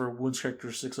points for wounds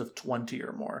characteristics of 20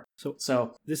 or more.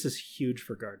 So this is huge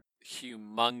for Guard.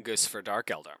 Humongous for Dark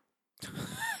Eldar.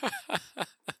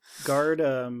 Guard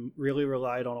really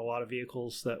relied on a lot of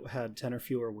vehicles that had 10 or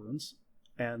fewer wounds,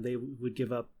 and they would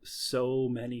give up so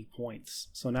many points.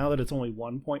 So now that it's only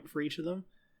 1 point for each of them,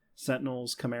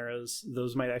 Sentinels, Chimeras,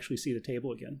 those might actually see the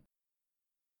table again.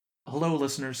 Hello,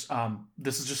 listeners.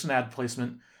 This is just an ad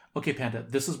placement. Okay, Panda,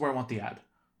 this is where I want the ad.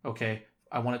 Okay,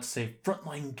 I want it to say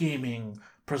Frontline Gaming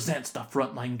presents the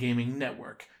Frontline Gaming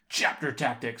Network. Chapter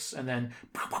Tactics, and then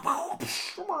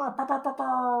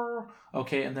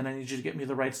okay, and then I need you to get me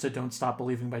the rights to Don't Stop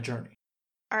Believing by Journey.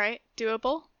 Alright,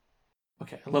 doable.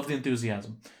 Okay, I love the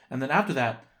enthusiasm. And then after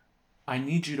that, I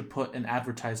need you to put an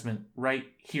advertisement right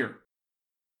here.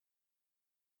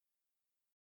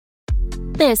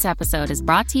 This episode is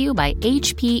brought to you by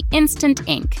HP Instant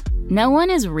Ink. No one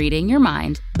is reading your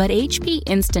mind, but HP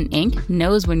Instant Ink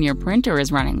knows when your printer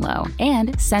is running low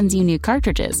and sends you new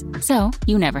cartridges, so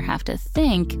you never have to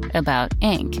think about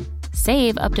ink.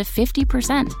 Save up to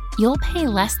 50%. You'll pay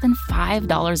less than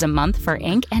 $5 a month for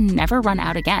ink and never run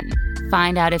out again.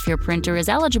 Find out if your printer is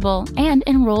eligible and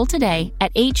enroll today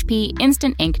at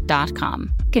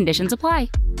hpinstantink.com. Conditions apply.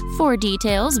 For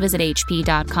details, visit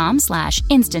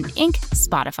hp.com/instantink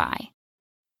Spotify.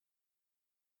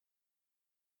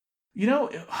 You know,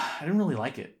 I didn't really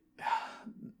like it.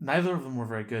 Neither of them were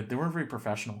very good. They weren't very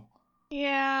professional.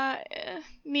 Yeah,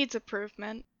 needs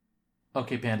improvement.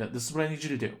 Okay, Panda, this is what I need you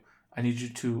to do. I need you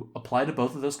to apply to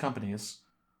both of those companies,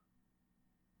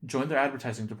 join their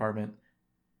advertising department,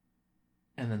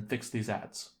 and then fix these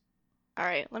ads.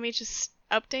 Alright, let me just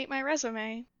update my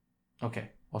resume.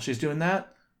 Okay, while she's doing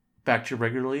that, back to your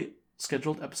regularly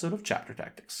scheduled episode of Chapter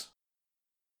Tactics.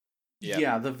 Yep.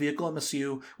 Yeah, the vehicle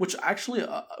MSU, which is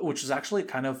actually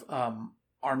kind of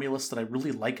army list that I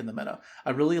really like in the meta.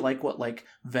 I really like what like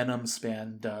Venom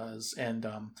Span does and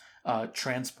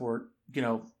transport.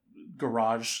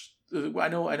 Garage. I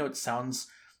know. It sounds.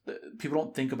 People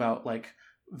don't think about like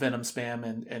Venom Spam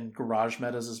and Garage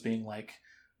metas as being like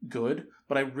good,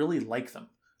 but I really like them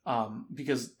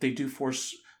because they do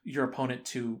force your opponent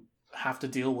to have to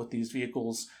deal with these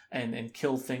vehicles and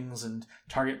kill things and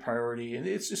target priority, and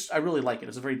it's just I really like it.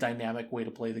 It's a very dynamic way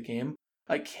to play the game.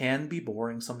 It can be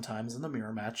boring sometimes in the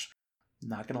mirror match,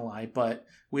 not gonna lie, but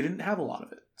we didn't have a lot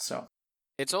of it. So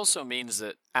It also means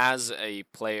that as a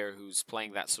player who's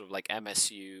playing that sort of like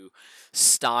MSU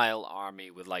style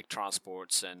army with like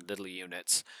transports and little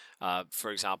units, for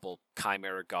example,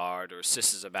 Chimera Guard or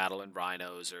Sisters of Battle and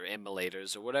Rhinos or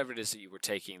Immolators or whatever it is that you were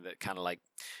taking that kind of like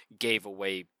gave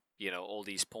away, all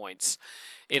these points.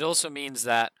 It also means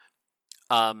that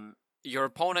your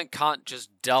opponent can't just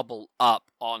double up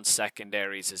on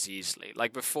secondaries as easily.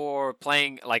 Like before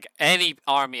playing, like any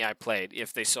army I played,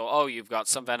 if they saw, oh, you've got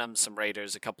some Venoms, some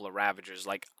Raiders, a couple of Ravagers,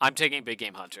 like I'm taking Big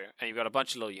Game Hunter, and you've got a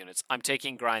bunch of little units, I'm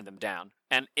taking Grind Them Down.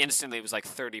 And instantly it was like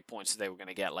 30 points they were going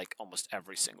to get like almost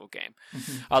every single game.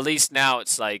 At least now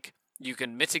it's like, you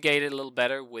can mitigate it a little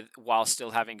better while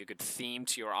still having a good theme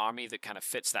to your army that kind of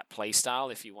fits that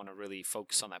playstyle if you want to really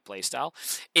focus on that playstyle.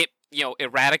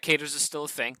 Eradicators is still a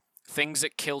thing. Things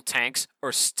that kill tanks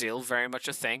are still very much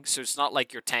a thing, so it's not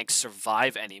like your tanks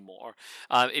survive anymore.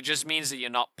 It just means that you're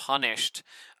not punished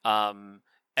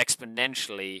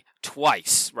exponentially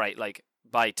twice, right? Like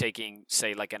by taking,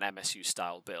 say, like an MSU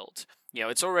style build.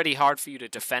 It's already hard for you to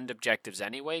defend objectives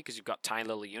anyway because you've got tiny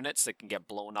little units that can get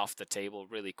blown off the table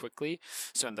really quickly.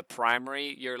 So in the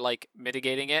primary, you're like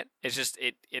mitigating it. It's just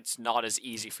it's not as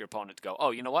easy for your opponent to go,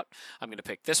 oh, you know what? I'm going to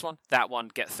pick this one, that one,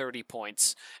 get 30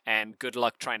 points, and good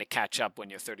luck trying to catch up when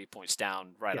you're 30 points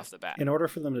down right off the bat. In order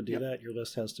for them to do that, your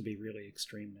list has to be really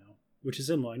extreme now, which is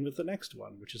in line with the next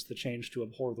one, which is the change to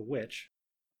Abhor the Witch.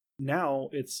 Now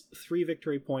it's 3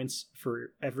 victory points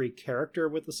for every character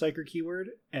with the Psyker keyword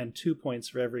and 2 points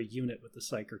for every unit with the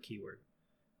Psyker keyword.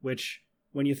 Which,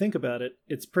 when you think about it,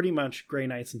 it's pretty much Grey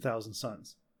Knights and Thousand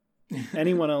Suns.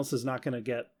 Anyone else is not going to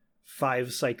get 5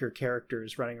 Psyker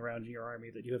characters running around in your army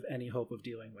that you have any hope of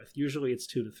dealing with. Usually it's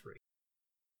 2 to 3.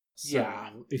 So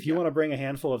if you want to bring a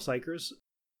handful of Psykers,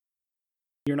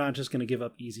 you're not just going to give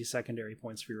up easy secondary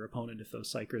points for your opponent if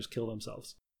those Psykers kill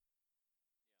themselves.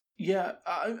 Yeah,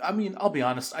 I mean, I'll be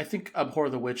honest. I think Abhor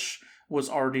the Witch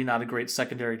was already not a great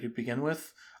secondary to begin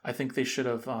with. I think they should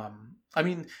have... I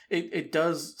mean, it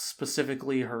does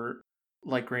specifically hurt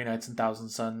like Grey Knights and Thousand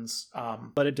Suns.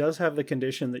 But it does have the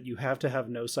condition that you have to have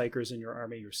no Psykers in your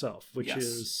army yourself, which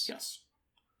is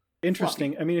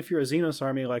interesting. Fluffy. I mean, if you're a Xenos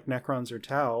army like Necrons or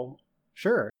Tau,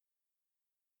 sure.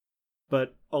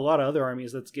 But a lot of other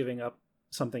armies, that's giving up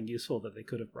something useful that they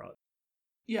could have brought.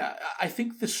 Yeah, I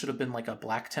think this should have been like a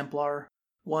Black Templar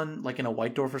one, like in a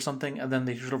White Dwarf or something, and then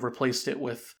they should have replaced it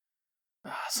with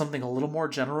something a little more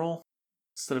general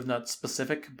instead of not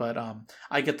specific. But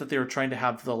I get that they were trying to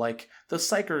have the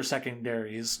Psyker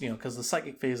secondaries, because the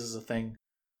Psychic phase is a thing.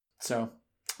 So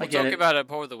I get it. Talking about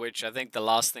Abhor the Witch, I think the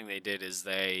last thing they did is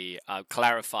they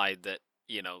clarified that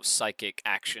psychic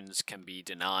actions can be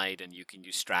denied and you can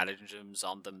use stratagems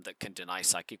on them that can deny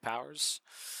psychic powers.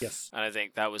 Yes. And I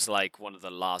think that was like one of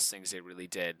the last things they really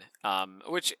did,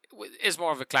 which is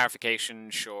more of a clarification.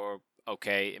 Sure,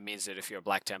 okay, it means that if you're a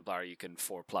Black Templar, you can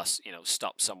 4+,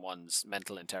 stop someone's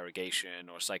mental interrogation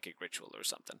or psychic ritual or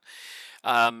something.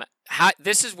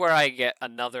 This is where I get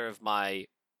another of my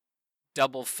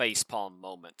double facepalm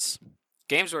moments.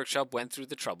 Games Workshop went through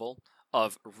the trouble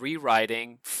of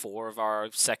rewriting 4 of our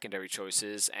secondary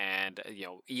choices and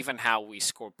even how we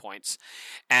score points,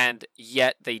 and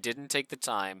yet they didn't take the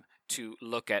time to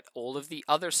look at all of the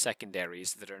other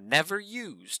secondaries that are never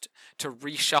used to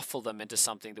reshuffle them into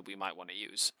something that we might want to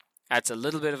use. That's a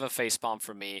little bit of a facepalm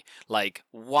for me. Like,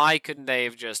 why couldn't they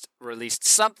have just released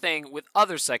something with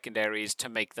other secondaries to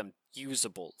make them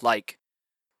usable? Like,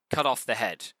 cut off the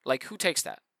head. Like, who takes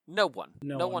that? No one.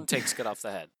 No one takes cut off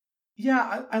the head.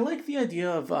 Yeah, I like the idea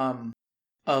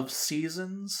of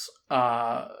seasons.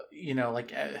 Cut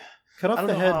off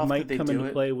the head might come into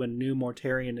play when New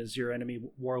Mortarion is your enemy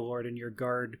warlord in your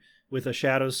guard with a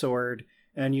shadow sword,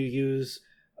 and you use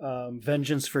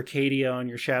Vengeance for Cadia on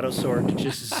your shadow sword to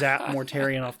just zap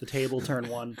Mortarion off the table turn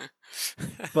 1.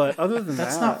 But other than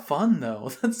that's not fun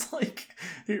though. That's like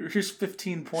here's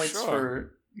 15 points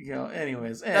for.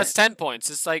 Anyways, that's 10 points.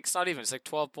 It's not even. It's like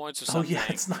 12 points or something. Oh yeah,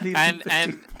 it's not even.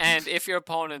 And if your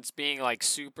opponent's being like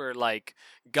super like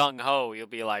gung ho, you'll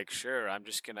be like, sure, I'm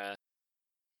just gonna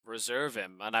reserve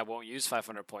him, and I won't use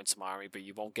 500 points in my army, but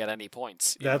you won't get any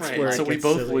points. That's right. Where so we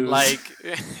both lose. Like,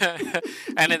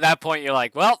 and at that point, you're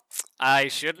like, well, I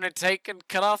shouldn't have taken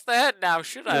cut off the head now,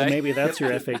 should I? Well, maybe that's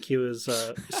your FAQ is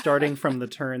starting from the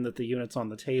turn that the unit's on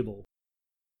the table.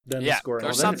 Then the score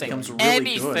or something. Really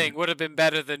anything good. would have been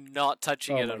better than not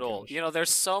touching it at all. Gosh.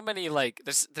 There's so many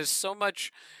there's so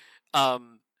much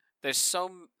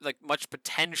much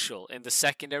potential in the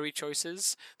secondary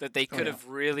choices that they could have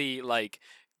really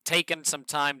taken some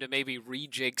time to maybe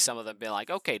rejig some of them, be like,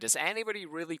 okay, does anybody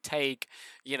really take,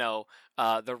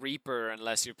 the Reaper,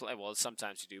 unless you're playing, well,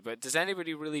 sometimes you do, but does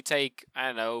anybody really take, I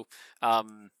don't know,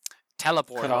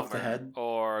 teleport Cut off the Homer, head.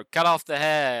 or cut off the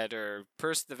head, or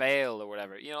pierce the veil, or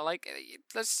whatever,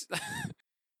 let's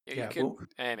Yeah,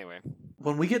 anyway.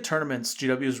 When we get tournaments,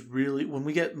 when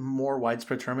we get more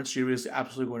widespread tournaments, GW is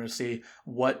absolutely going to see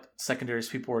what secondaries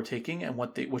people are taking and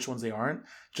which ones they aren't.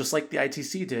 Just like the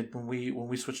ITC did when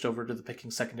we switched over to the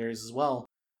picking secondaries as well.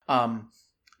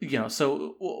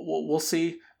 So we'll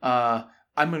see.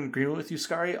 I'm in agreement with you,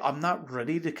 Scary. I'm not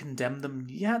ready to condemn them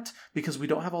yet because we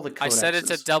don't have all the codexes. I said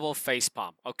it's a double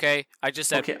facepalm, okay? I just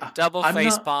said double I'm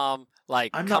facepalm.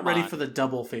 I'm not ready for the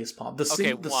double facepalm. The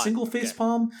single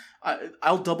facepalm,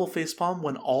 I'll double facepalm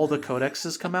when all the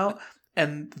codexes come out,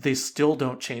 and they still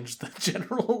don't change the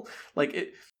general.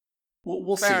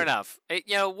 We'll see. Fair enough.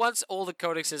 Once all the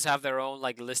codexes have their own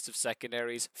list of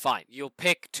secondaries, fine. You'll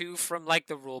pick 2 from the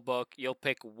rulebook. You'll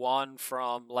pick 1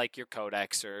 from your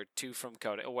codex, or 2 from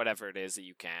codex, or whatever it is that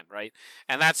you can, right?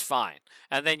 And that's fine.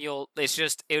 And then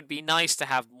it would be nice to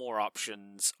have more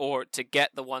options, or to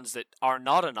get the ones that are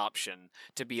not an option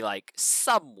to be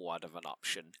somewhat of an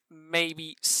option,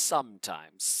 maybe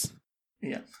sometimes.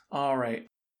 Yeah. All right.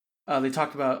 They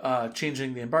talked about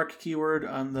changing the embark keyword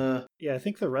on the... Yeah, I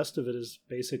think the rest of it is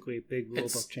basically big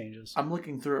rulebook changes. I'm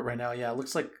looking through it right now. Yeah, it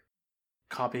looks like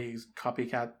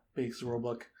copycat-based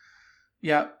rulebook.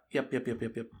 Yeah, yep.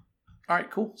 All right,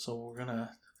 cool. So we're going to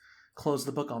close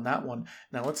the book on that one.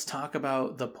 Now let's talk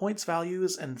about the points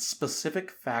values and specific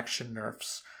faction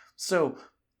nerfs. So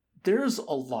there's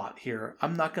a lot here.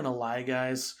 I'm not going to lie,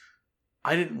 guys.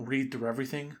 I didn't read through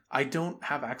everything. I don't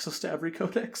have access to every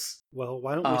codex. Well,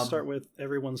 why don't we start with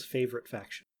everyone's favorite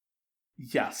faction?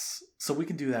 Yes, so we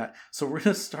can do that. So we're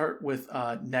going to start with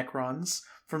Necrons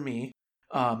for me.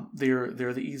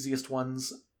 They're the easiest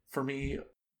ones for me,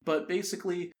 but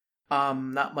basically,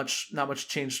 not much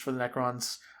changed for the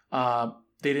Necrons.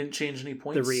 They didn't change any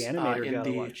points. The Reanimator got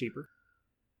a lot cheaper.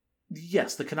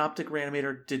 Yes, the Canoptic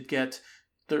Reanimator did get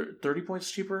 30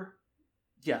 points cheaper.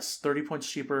 Yes, 30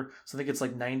 points cheaper. So I think it's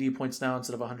 90 points now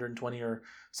instead of 120 or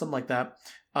something like that.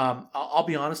 I'll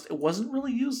be honest, it wasn't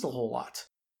really used a whole lot.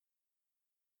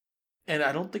 And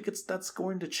I don't think that's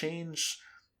going to change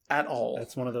at all.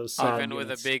 That's one of those even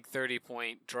with a big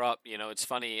 30-point drop, it's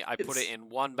funny. I put it in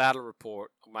one battle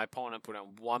report. My opponent put it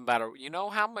in one battle. You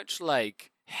know how much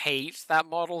hate that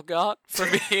model got for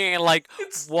being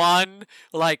one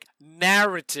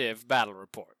narrative battle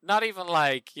report. Not even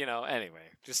anyway.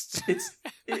 Just it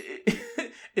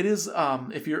is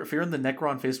if you're in the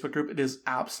Necron Facebook group, it is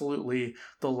absolutely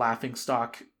the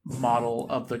laughingstock model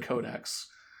of the codex.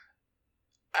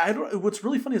 What's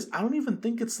really funny is I don't even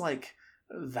think it's that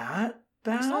bad.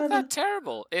 It's not that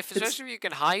terrible. Especially if you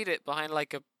can hide it behind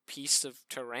a piece of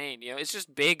terrain. It's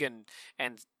just big and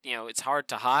it's hard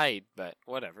to hide, but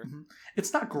whatever. Mm-hmm.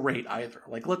 It's not great either.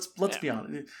 Let's be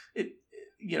honest.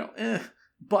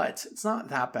 But it's not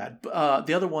that bad.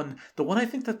 The other one, the one I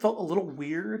think that felt a little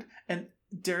weird and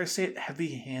dare I say it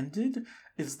heavy-handed,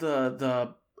 is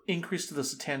the increase to the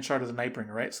Satan shard of the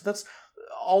Nightbringer, right? So that's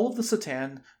all of the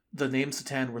Satan. The named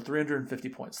Satan were 350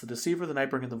 points. The Deceiver, the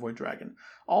Nightbringer, and the Void Dragon.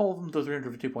 All of them, the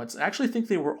 350 points. I actually think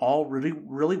they were all really,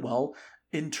 really well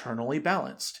internally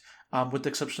balanced, with the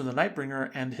exception of the Nightbringer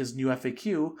and his new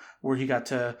FAQ, where he got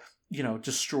to,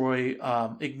 destroy,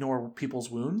 ignore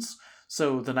people's wounds.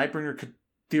 So the Nightbringer could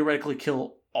theoretically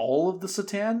kill all of the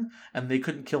Satan, and they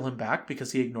couldn't kill him back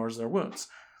because he ignores their wounds.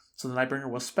 So the Nightbringer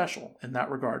was special in that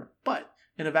regard. But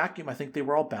in a vacuum, I think they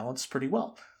were all balanced pretty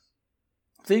well.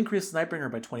 They increased the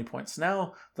Nightbringer by 20 points.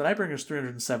 Now the Nightbringer is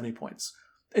 370 points.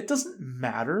 It doesn't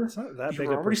matter. It's not that you big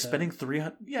were a already percent. spending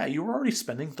 300. Yeah, you were already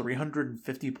spending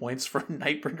 350 points for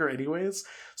Nightbringer anyways.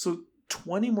 So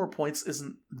 20 more points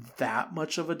isn't that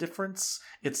much of a difference.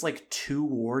 It's 2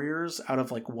 warriors out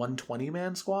of 120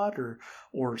 man squad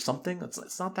or something.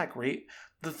 It's not that great.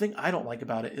 The thing I don't like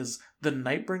about it is the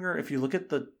Nightbringer. If you look at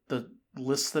the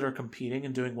lists that are competing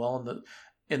and doing well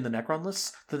in the Necron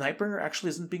lists, the Nightbringer actually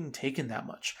isn't being taken that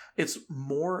much. It's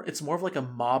more of a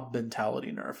mob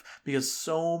mentality nerf, because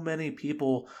so many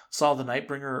people saw the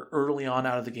Nightbringer early on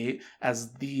out of the gate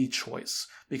as the choice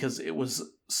because it was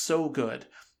so good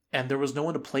and there was no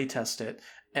one to play test it.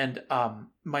 And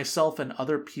myself and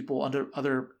other people,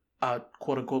 other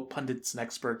quote unquote pundits and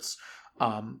experts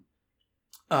knew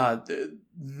that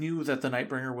the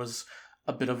Nightbringer was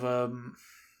a bit of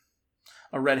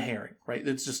a red herring, right?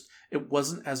 It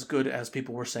wasn't as good as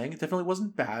people were saying. It definitely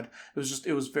wasn't bad.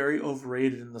 It was very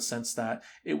overrated in the sense that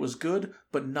it was good,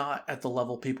 but not at the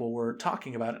level people were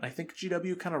talking about it. And I think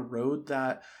GW kind of rode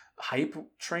that hype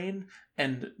train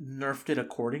and nerfed it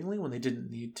accordingly when they didn't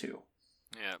need to.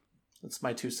 Yeah. That's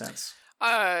my 2 cents.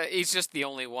 He's just the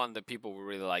only one that people were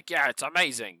really like, yeah, it's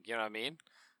amazing. You know what I mean?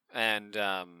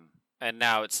 And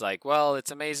now it's like, well,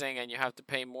 it's amazing, and you have to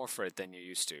pay more for it than you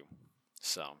used to.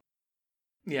 So.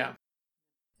 Yeah.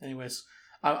 Anyways,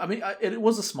 I mean, it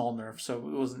was a small nerf,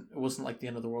 so it wasn't like the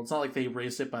end of the world. It's not like they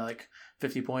raised it by like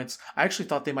 50 points. I actually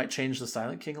thought they might change the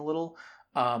Silent King a little.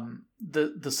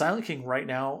 The Silent King right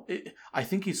now, I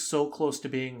think he's so close to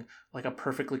being like a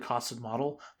perfectly costed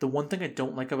model. The one thing I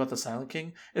don't like about the Silent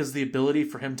King is the ability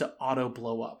for him to auto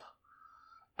blow up.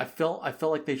 I felt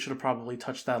like they should have probably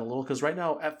touched that a little, because right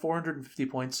now at 450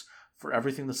 points for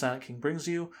everything the Silent King brings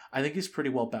you, I think he's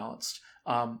pretty well balanced.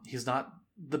 He's not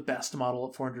the best model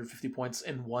at 450 points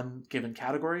in one given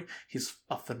category. He's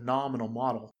a phenomenal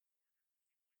model.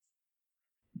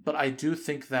 But I do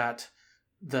think that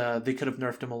they could have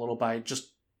nerfed him a little by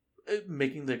just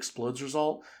making the explodes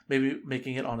result, maybe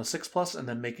making it on a 6+, and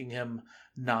then making him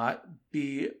not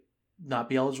be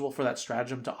eligible for that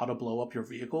stratagem to auto blow up your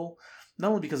vehicle. Not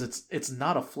only because it's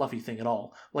not a fluffy thing at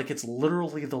all, like it's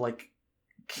literally the like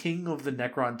king of the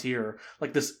Necron tier,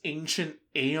 like this ancient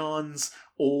aeons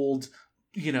old,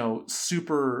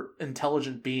 super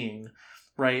intelligent being,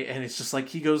 right? And it's just like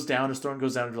he goes down, his throne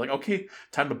goes down, and you're like, okay,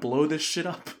 time to blow this shit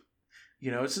up.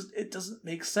 It's just, it doesn't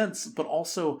make sense, but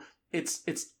also it's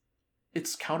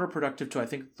counterproductive to, I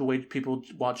think, the way people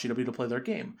want GW to play their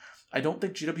game. I don't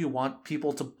think GW want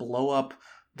people to blow up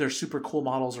their super cool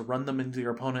models or run them into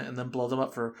your opponent and then blow them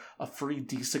up for a free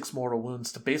D6 mortal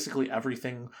wounds to basically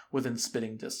everything within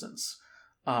spitting distance.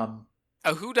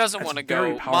 Who doesn't want to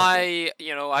go?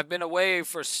 I've been away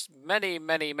for many,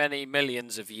 many, many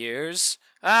millions of years.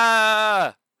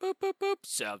 Boop, boop, boop.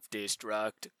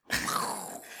 Self-destruct.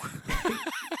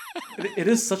 It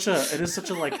is such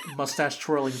a like mustache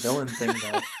twirling villain thing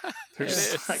though. They're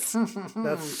just like,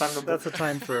 that's a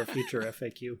time for a future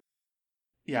FAQ.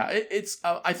 Yeah, it's.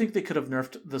 I think they could have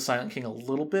nerfed the Silent King a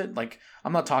little bit. Like,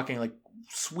 I'm not talking like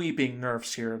sweeping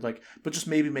nerfs here, like, but just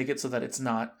maybe make it so that it's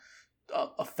not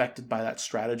affected by that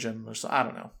stratagem or so. I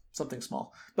don't know, something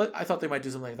small. But I thought they might do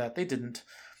something like that. They didn't.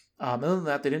 Other than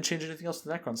that, they didn't change anything else to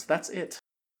the Necrons. That's it.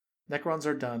 Necrons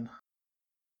are done.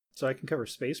 So I can cover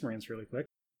Space Marines really quick.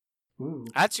 Ooh.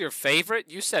 That's your favorite?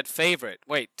 You said favorite.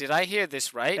 Wait, did I hear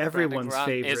this right? Everyone's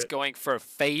favorite is going for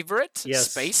favorite?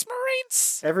 Yes. Space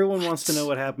Marines? Everyone wants to know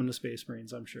what happened to Space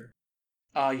Marines, I'm sure.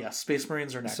 Yeah, Space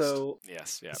Marines are next. So,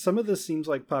 yes, yeah. Some of this seems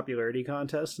like popularity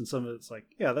contest, and some of it's like,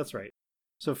 yeah, that's right.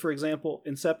 So, for example,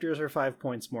 Inceptors are 5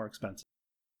 points more expensive.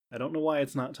 I don't know why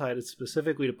it's not tied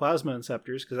specifically to Plasma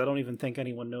Inceptors, because I don't even think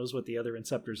anyone knows what the other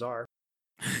Inceptors are.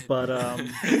 But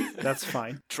that's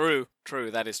fine. True,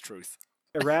 that is truth.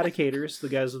 Eradicators, the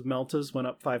guys with Meltas, went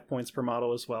up 5 points per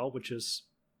model as well, which is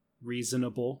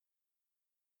reasonable.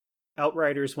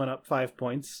 Outriders went up 5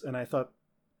 points, and I thought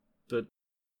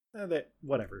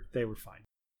whatever, they were fine.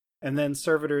 And then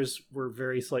Servitors were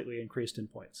very slightly increased in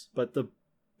points. But the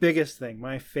biggest thing,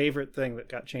 my favorite thing that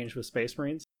got changed with Space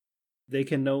Marines, they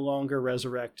can no longer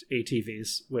resurrect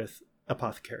ATVs with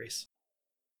Apothecaries.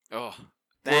 Oh,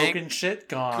 broken shit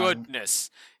gone. Goodness.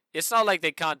 It's not like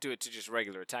they can't do it to just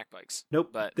regular attack bikes.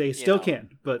 Nope, but they still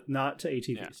can, but not to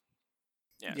ATVs.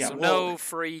 Yeah, so no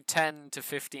free 10 to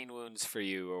 15 wounds for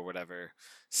you or whatever.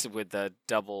 So with the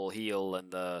double heal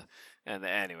and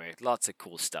anyway, lots of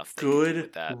cool stuff.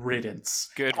 Good riddance.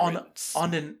 Good riddance.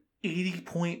 On an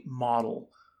 80-point model.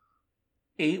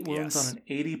 8 wounds on an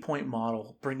 80-point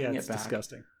model, bringing it back.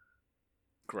 Disgusting.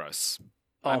 Gross.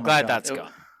 Oh I'm glad that's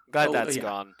gone. Glad that's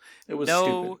gone. It was no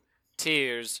stupid.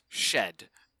 Tears shed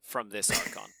from this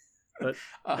Archon. But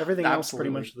everything else pretty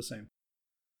much the same.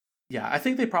 Yeah, I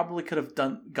think they probably could have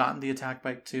gotten the attack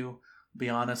bike too, to be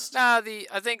honest. I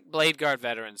think Blade Guard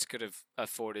veterans could have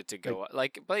afforded to go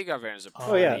like Blade Guard veterans are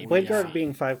Oh yeah, Blade Guard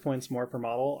being 5 points more per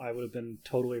model, I would have been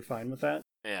totally fine with that.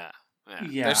 Yeah.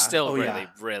 They're still really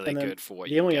good for what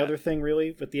you get. The only other thing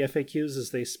really with the FAQs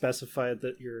is they specified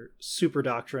that your super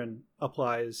doctrine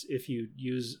applies if you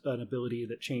use an ability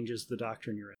that changes the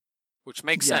doctrine you're in. Which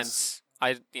makes sense.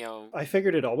 I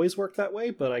figured it always worked that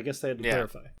way, but I guess they had to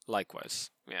clarify. Likewise.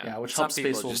 Yeah. Which some helps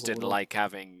people Space Wolves just a didn't little. like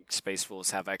having Space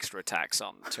Wolves have extra attacks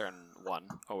on turn 1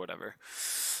 or whatever.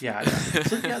 Yeah.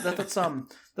 So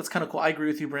that's kind of cool. I agree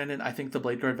with you, Brandon. I think the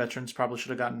Blade Guard veterans probably should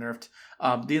have gotten nerfed.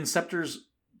 The Inceptors,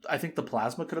 I think the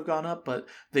plasma could have gone up, but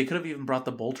they could have even brought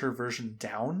the Bolter version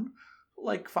down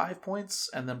like 5 points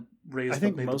and then raised. I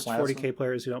think most 40k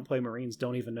players who don't play Marines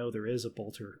don't even know there is a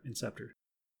Bolter Inceptor.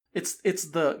 It's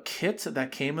the kit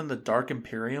that came in the Dark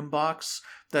Imperium box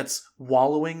that's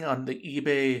wallowing on the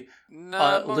eBay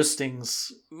No,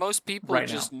 listings. most people right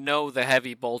just now. know the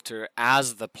heavy bolter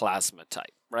as the plasma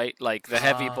type, right? Like the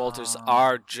heavy bolters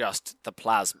are just the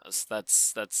plasmas.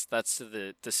 That's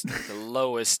the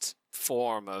lowest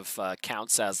form of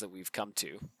count SAS that we've come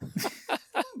to.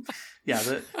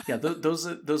 Those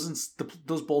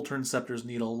bolter inceptors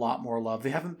need a lot more love. They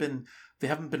haven't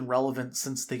been relevant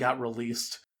since they got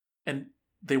released, and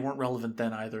they weren't relevant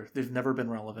then either. They've never been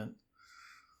relevant.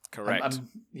 Correct.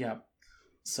 Yeah.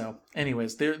 So,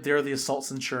 anyways, they're the Assault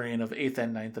Centurion of 8th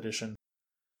and 9th edition.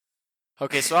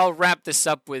 Okay, so I'll wrap this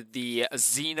up with the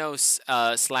Xenos /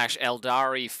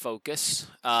 Eldari focus.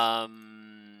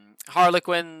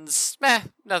 Harlequins,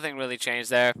 nothing really changed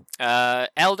there.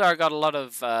 Eldar got a lot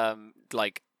of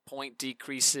point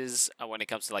decreases when it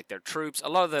comes to their troops. A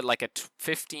lot of the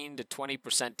 15 to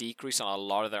 20% decrease on a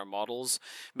lot of their models,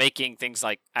 making things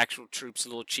like actual troops a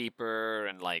little cheaper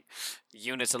and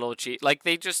units a little cheap.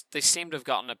 They seem to have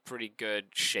gotten a pretty good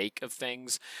shake of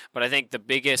things. But I think the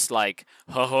biggest what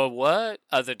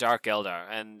are the Dark Eldar,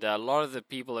 and a lot of the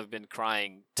people have been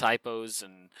crying typos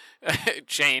and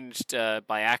changed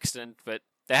by accident, but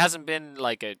there hasn't been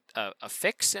a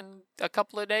fix in a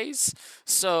couple of days,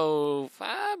 so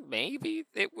maybe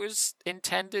it was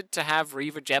intended to have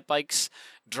Reaver jet bikes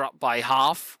drop by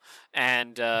half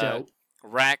and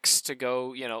racks to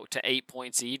go to 8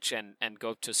 points each and go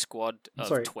up to a squad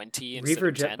of 20 instead Reaver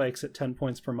of jet 10. bikes at 10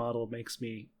 points per model makes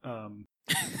me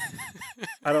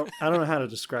I don't know how to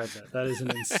describe that. That is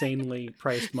an insanely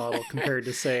priced model compared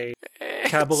to, say,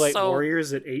 Kabalite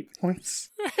Warriors at 8 points.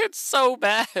 It's so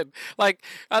bad.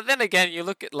 Then again, you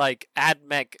look at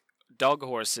AdMech dog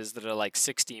horses that are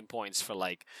 16 points for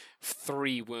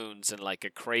 3 wounds and a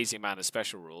crazy amount of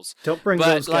special rules. Don't bring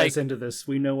those guys into this.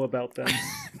 We know about them.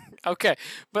 Okay,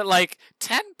 but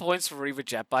 10 points for Reaver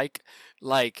jet bike,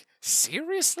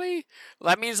 seriously?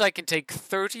 That means I can take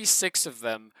 36 of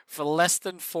them for less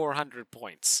than 400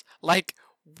 points.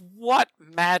 What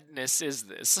madness is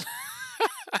this?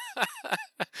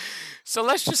 So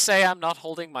let's just say I'm not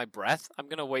holding my breath. I'm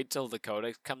going to wait till the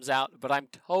codex comes out, but I'm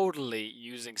totally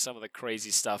using some of the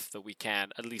crazy stuff that we can,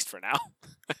 at least for now,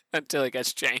 until it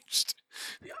gets changed.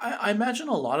 I imagine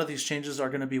a lot of these changes are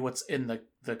going to be what's in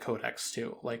the codex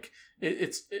too.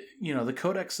 The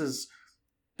codex is,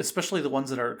 especially the ones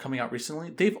that are coming out recently,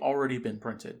 they've already been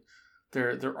printed.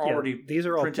 They're already these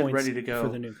are all printed, points ready to go for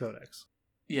the new codex.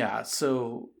 Yeah,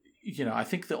 so I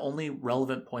think the only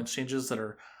relevant points changes that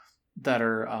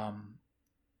are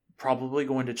probably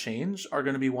going to change are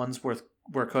going to be ones where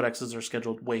codexes are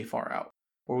scheduled way far out,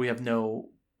 where we have no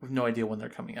idea when they're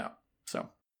coming out. So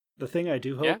the thing I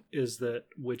do hope is that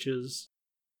witches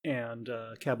and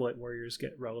Kabalite Warriors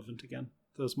get relevant again.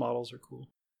 Those models are cool.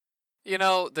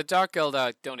 The Dark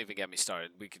Eldar, don't even get me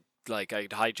started. We could I'd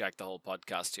hijack the whole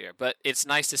podcast here, but it's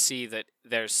nice to see that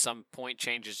there's some point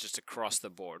changes just across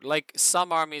the board.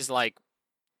 Some armies like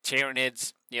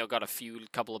Tyranids, got a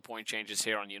couple of point changes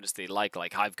here on units they like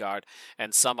Hiveguard,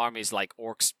 and some armies like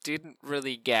Orcs didn't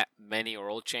really get many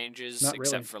oral changes,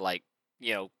 except for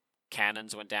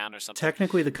cannons went down or something.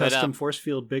 Technically, the custom force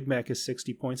field Big Mech is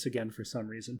 60 points again for some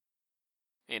reason.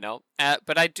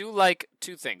 But I do like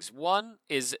 2 things. One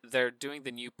is they're doing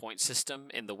the new point system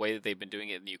in the way that they've been doing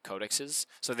it in new codexes.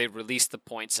 So they released the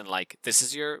points and this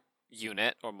is your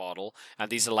unit or model, and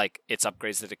these are its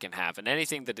upgrades that it can have, and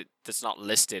anything that's not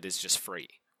listed is just free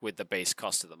with the base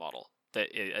cost of the model,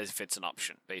 if it's an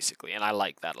option basically, and I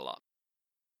like that a lot.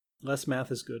 Less math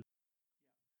is good.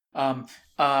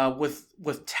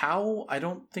 With Tau, I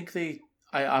don't think they.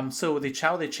 So with the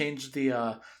Chow, they changed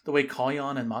the way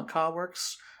Kalyan and Monka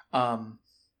works.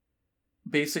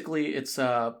 Basically, it's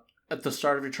at the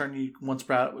start of your turn, once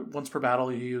per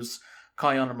battle, you use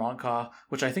Kalyan or Monka,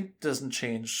 which I think doesn't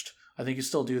change. I think you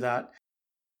still do that.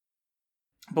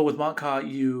 But with Monka,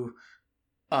 you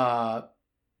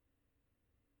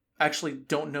actually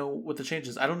don't know what the change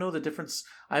is. I don't know the difference.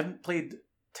 I haven't played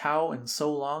Tau in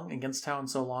so long, against Tau in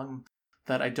so long,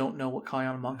 that I don't know what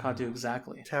Kalyan and Monka do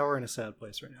exactly. Tower in a sad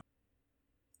place right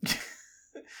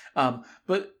now.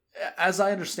 But as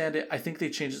I understand it, I think they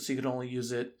changed it so you could only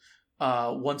use it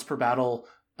once per battle,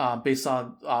 based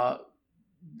on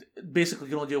basically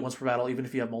you can only do it once per battle, even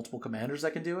if you have multiple commanders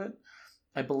that can do it,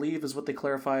 I believe is what they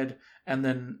clarified. And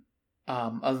then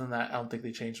other than that, I don't think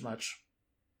they changed much.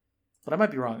 But I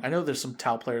might be wrong. I know there's some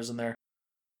Tau players in there.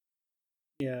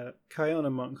 Yeah, Kalyan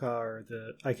and Monka are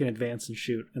I can advance and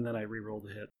shoot, and then I reroll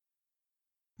the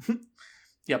hit.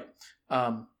 Yep.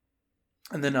 And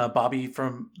then Bobby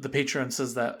from the Patreon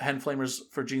says that hand flamers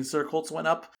for Genestealer cults went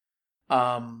up.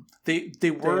 They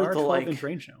They were are the 12-inch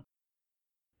range now.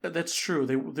 That's true.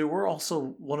 They were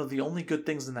also one of the only good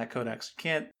things in that codex.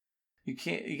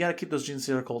 You gotta keep those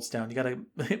Genestealer Colts down. You gotta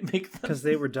make them, Because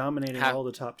they were dominating all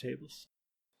the top tables.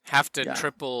 Have to Yeah.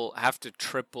 triple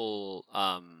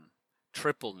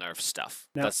nerf stuff.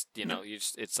 Now- That's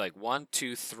it's like 1,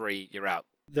 2, 3, you're out.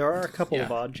 There are a couple Yeah.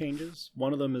 of odd changes.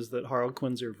 One of them is that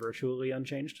Harlequins are virtually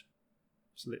unchanged,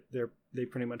 so they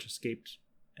pretty much escaped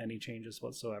any changes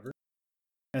whatsoever.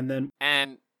 And then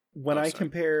And when Oh, I sorry.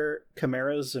 compare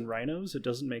Chimeras and Rhinos, it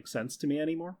doesn't make sense to me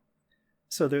anymore.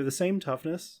 So they're the same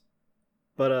toughness,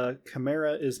 but a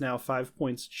Chimera is now 5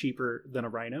 points cheaper than a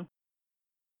Rhino.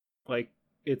 Like,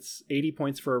 it's 80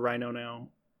 points for a Rhino now,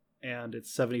 and it's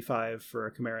 75 for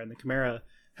a Chimera. And the Chimera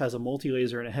has a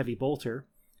multi-laser and a heavy bolter,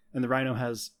 and the Rhino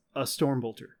has a storm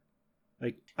bolter.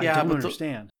 Like, Yeah, I don't but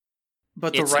understand.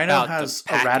 but the It's Rhino about the has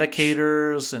package.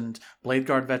 Eradicators and Blade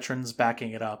Guard veterans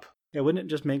backing it up. Yeah, wouldn't it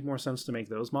just make more sense to make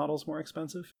those models more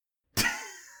expensive?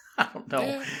 I don't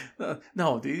know.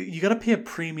 No, you got to pay a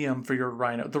premium for your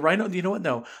Rhino. The Rhino, you know what?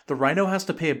 No, the Rhino has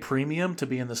to pay a premium to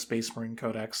be in the Space Marine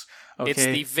Codex. Okay, it's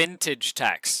the vintage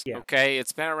tax. Yeah. Okay,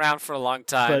 it's been around for a long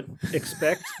time. But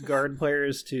expect guard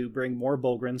players to bring more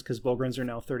Bulgrins, because Bulgrins are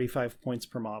now 35 points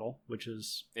per model, which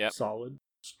is Yep. solid.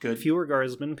 It's good. Fewer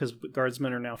Guardsmen, because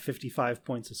Guardsmen are now 55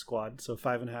 points a squad, so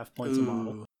 5.5 points a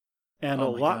model. Ooh. And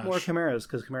Oh a my lot more gosh. Chimeras,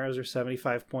 because Chimeras are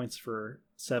 75 points for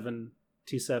 7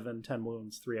 T7, 10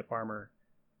 wounds, 3 up armor.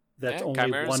 That's Yeah, only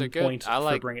Chimeras are 1 good. point I for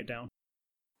like- bring it down.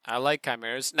 I like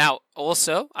chimeras. Now,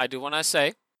 also, I do want to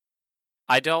say,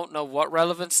 I don't know what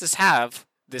relevance this has,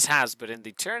 but in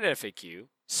the Tyranid FAQ,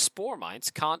 Spore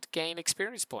Mines can't gain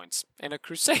experience points in a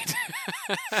crusade.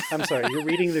 I'm sorry, you're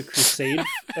reading the Crusade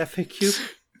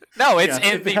FAQ? No, it's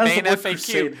Yeah, in if it the has the main word FAQ.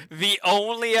 crusade. The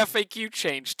only FAQ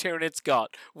change Tyranids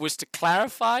got was to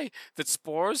clarify that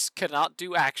spores cannot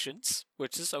do actions,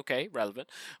 which is okay, relevant,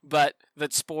 but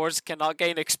that spores cannot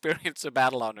gain experience or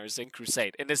battle honors in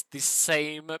Crusade. And it's the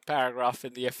same paragraph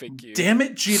in the FAQ. Damn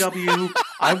it, GW!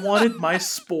 I wanted my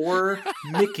Spore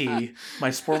Mickey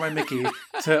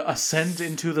to ascend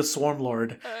into the Swarm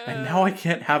Lord, and now I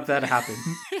can't have that happen.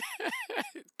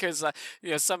 Because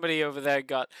somebody over there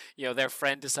got their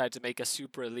friend decided to make a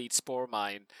super elite spore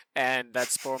mine, and that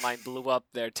spore mine blew up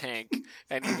their tank,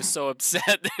 and he was so upset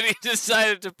that he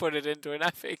decided to put it into an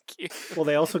FAQ. Well,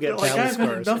 they also get Like, battle I've had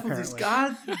scars, enough of these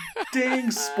apparently. god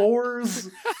dang spores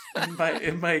and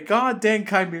my god dang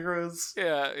chimeras.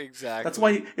 Yeah, exactly. That's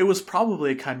why it was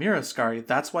probably a chimera, Scary.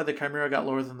 That's why the chimera got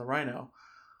lower than the rhino.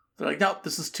 They're like, nope,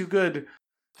 this is too good.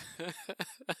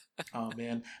 Oh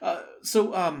man.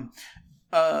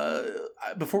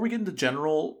 Before we get into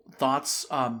general thoughts,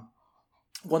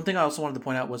 one thing I also wanted to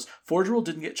point out was Forge World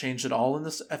didn't get changed at all in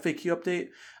this FAQ update.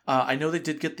 I know they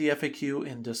did get the FAQ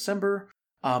in December.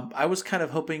 I was kind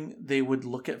of hoping they would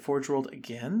look at Forge World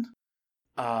again.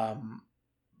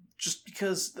 Just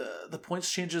because the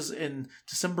points changes in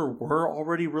December were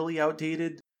already really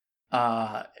outdated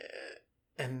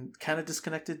and kind of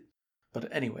disconnected.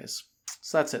 But anyways,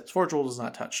 so that's it. Forge World is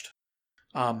not touched.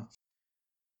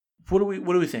 What do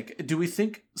we think? Do we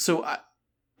think so?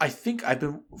 I think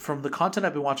from the content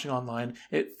I've been watching online,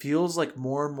 it feels like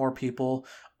more and more people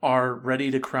are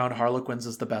ready to crown Harlequins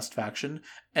as the best faction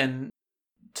and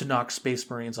to knock Space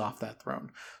Marines off that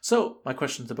throne. So my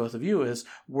question to both of you is,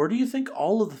 where do you think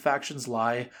all of the factions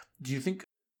lie? Do you think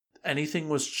anything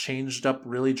was changed up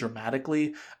really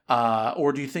dramatically?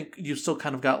 Or do you think you've still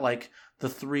kind of got like the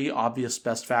 3 obvious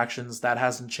best factions that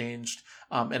hasn't changed,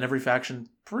 and every faction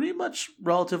pretty much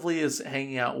relatively is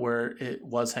hanging out where it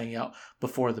was hanging out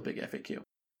before the big FAQ?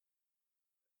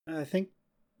 I think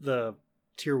the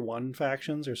tier 1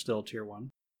 factions are still tier 1.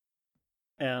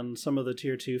 And some of the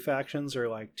tier 2 factions are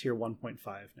like tier 1.5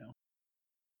 now,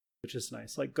 which is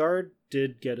nice. Like, Guard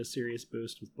did get a serious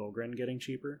boost with Bulgrin getting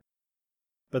cheaper,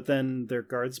 but then their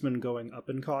Guardsmen going up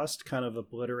in cost kind of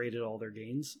obliterated all their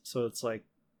gains. So it's like,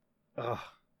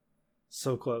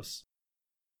 so close.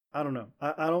 I don't know.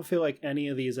 I don't feel like any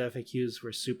of these FAQs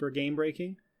were super game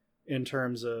breaking in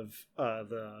terms of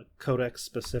the codex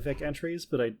specific entries,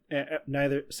 but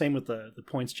same with the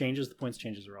points changes. The points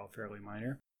changes are all fairly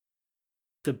minor.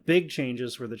 The big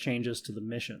changes were the changes to the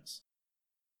missions.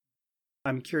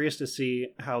 I'm curious to see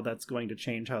how that's going to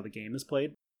change how the game is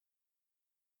played.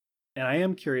 And I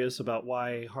am curious about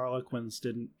why Harlequins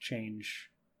didn't change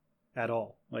at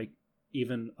all. Like,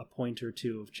 even a point or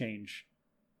two of change.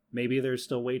 Maybe they're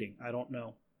still waiting. I don't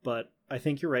know. But I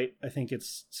think you're right. I think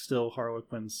it's still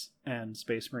Harlequins and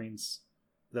Space Marines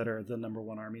that are the number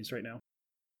 1 armies right now.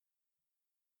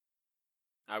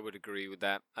 I would agree with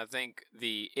that. I think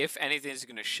if anything is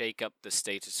going to shake up the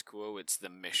status quo, it's the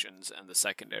missions and the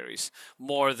secondaries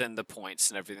more than the points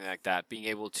and everything like that. Being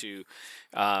able to,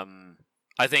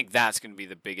 I think that's going to be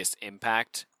the biggest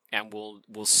impact, and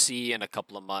we'll see in a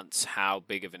couple of months how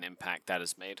big of an impact that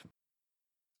has made.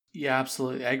 Yeah,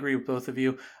 absolutely. I agree with both of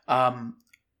you.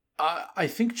 I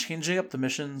think changing up the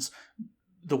missions,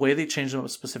 the way they change them up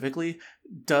specifically,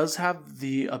 does have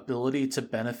the ability to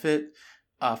benefit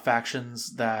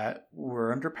factions that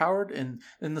were underpowered,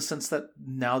 in the sense that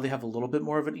now they have a little bit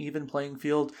more of an even playing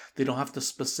field. They don't have to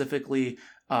specifically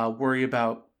worry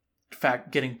about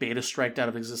getting beta striked out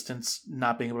of existence,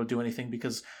 not being able to do anything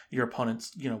because your opponent,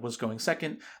 was going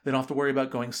second. They don't have to worry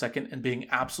about going second and being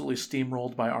absolutely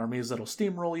steamrolled by armies that'll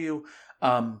steamroll you.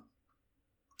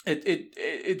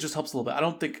 It just helps a little bit. I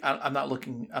don't think I'm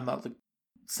not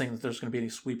saying that there's going to be any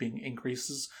sweeping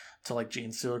increases to like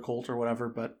Genestealer Cult or whatever,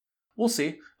 but we'll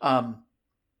see.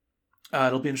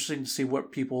 It'll be interesting to see where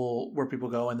people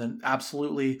go, and then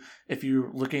absolutely, if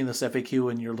you're looking at this FAQ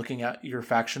and you're looking at your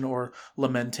faction or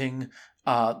lamenting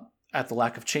at the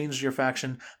lack of change to your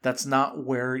faction, that's not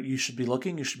where you should be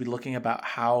looking. You should be looking about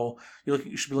how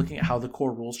you should be looking at how the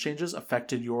core rules changes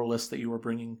affected your list that you were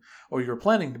bringing or you were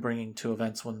planning to bringing to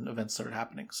events when events started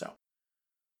happening. So,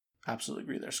 absolutely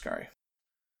agree there, Scary.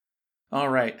 All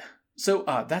right, so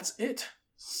that's it.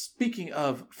 Speaking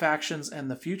of factions and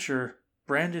the future,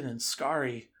 Brandon and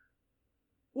Scary,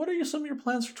 what are some of your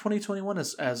plans for 2021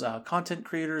 as content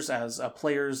creators, as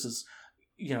players, as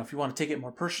if you want to take it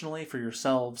more personally for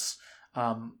yourselves?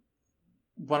 Why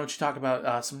don't you talk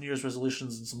about some New Year's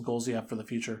resolutions and some goals you have for the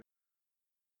future?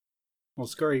 Well,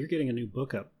 Scary, you're getting a new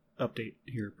book update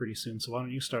here pretty soon, so why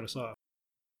don't you start us off?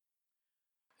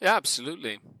 Yeah,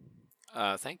 absolutely.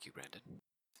 Thank you, Brandon.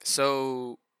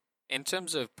 So, in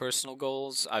terms of personal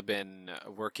goals, I've been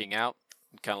working out,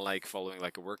 kind of like following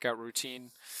like a workout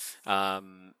routine.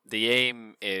 The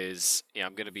aim is,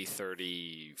 I'm going to be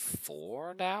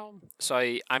 34 now, so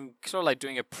I'm sort of like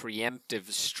doing a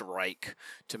preemptive strike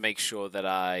to make sure that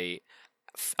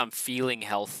I'm feeling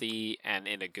healthy and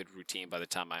in a good routine by the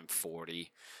time I'm 40.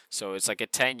 So it's like a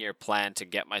 10-year plan to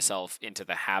get myself into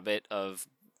the habit of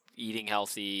eating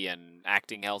healthy and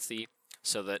acting healthy,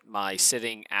 so that my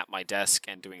sitting at my desk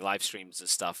and doing live streams and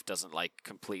stuff doesn't like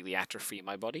completely atrophy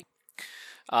my body.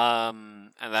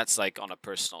 And that's like on a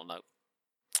personal note.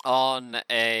 On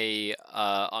a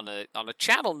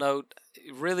channel note,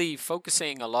 really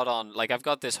focusing a lot on, like, I've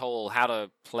got this whole how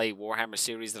to play Warhammer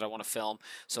series that I want to film,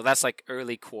 so that's like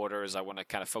early quarters. I want to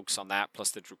kind of focus on that, plus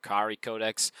the Drukhari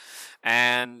Codex,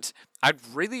 and I'd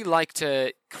really like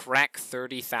to crack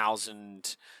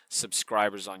 30,000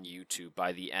 subscribers on YouTube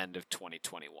by the end of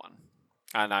 2021.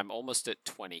 And I'm almost at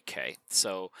 20K,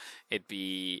 so it'd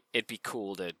be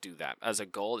cool to do that as a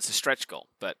goal. It's a stretch goal,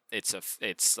 but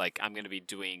it's like I'm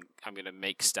gonna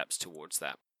make steps towards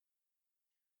that.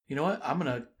 You know what? I'm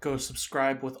gonna go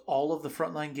subscribe with all of the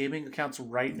Frontline Gaming accounts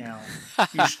right now.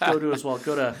 You should go to as well.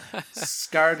 Go to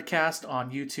Scarredcast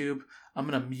on YouTube. I'm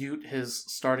gonna mute his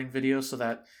starting video so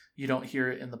that you don't hear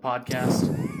it in the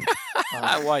podcast.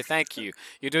 Why? Thank you.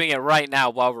 You're doing it right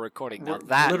now while we're recording. Now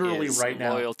that literally is right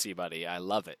now. Loyalty, buddy. I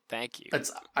love it. Thank you.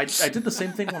 I did the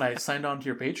same thing when I signed on to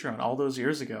your Patreon all those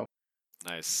years ago.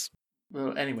 Nice.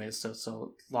 Well, anyways,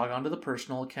 so log on to the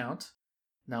personal account.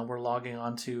 Now we're logging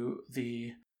on to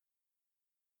the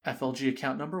FLG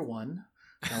account number 1.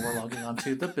 Now we're logging on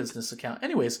to the business account.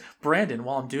 Anyways, Brandon,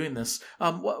 while I'm doing this,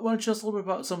 why don't you tell us a little bit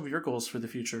about some of your goals for the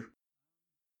future?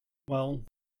 Well,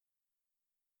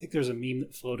 I think there's a meme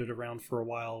that floated around for a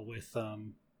while with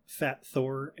Fat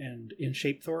Thor and In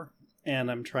Shape Thor, and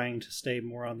I'm trying to stay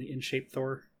more on the In Shape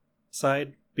Thor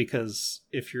side, because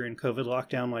if you're in COVID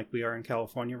lockdown like we are in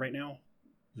California right now,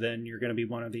 then you're going to be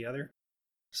one or the other.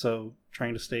 So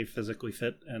trying to stay physically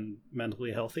fit and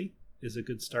mentally healthy is a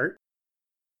good start.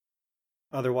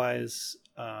 Otherwise,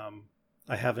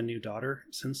 I have a new daughter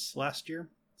since last year,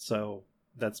 so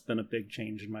that's been a big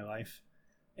change in my life,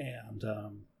 and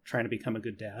trying to become a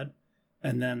good dad.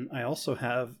 And then I also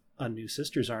have a new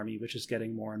Sisters Army, which is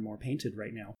getting more and more painted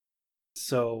right now.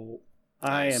 So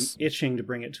I am itching to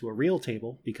bring it to a real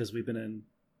table, because we've been in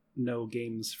no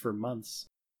games for months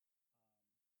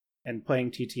and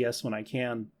playing TTS when I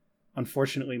can.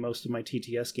 Unfortunately, most of my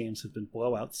TTS games have been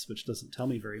blowouts, which doesn't tell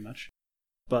me very much.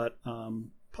 But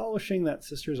polishing that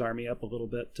Sisters Army up a little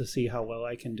bit to see how well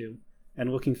I can do,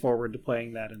 and looking forward to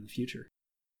playing that in the future.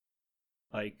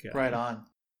 Like right on.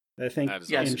 I think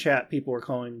in chat people were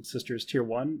calling Sisters Tier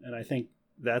 1, and I think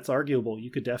that's arguable. You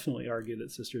could definitely argue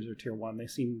that Sisters are Tier 1. They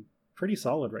seem pretty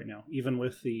solid right now, even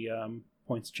with the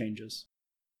points changes.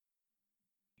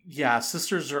 Yeah,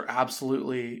 Sisters are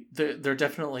absolutely they're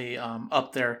definitely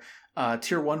up there.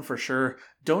 Tier 1 for sure.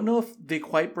 Don't know if they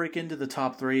quite break into the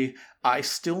top 3. I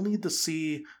still need to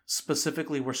see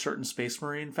specifically where certain Space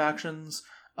Marine factions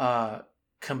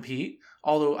compete.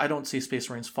 Although I don't see Space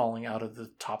Marines falling out of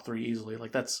the top 3 easily.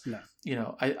 Like that's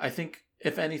No. I think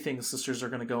if anything, Sisters are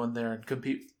going to go in there and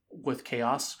compete with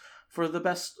Chaos for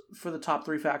the top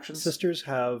 3 factions. Sisters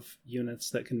have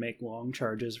units that can make long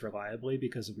charges reliably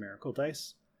because of Miracle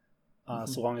Dice.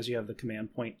 So long as you have the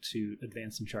command point to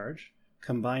advance and charge,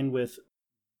 combined with,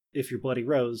 if you're Bloody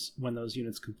Rose, when those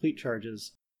units complete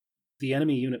charges, the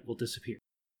enemy unit will disappear.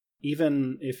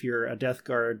 Even if you're a Death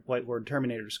Guard White Lord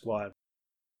Terminator squad,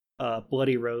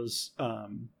 Bloody Rose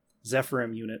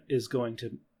Zephyrim unit is going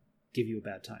to give you a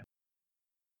bad time.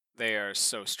 They are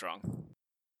so strong.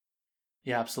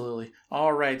 Yeah, absolutely.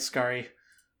 All right, Skari.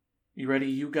 You ready?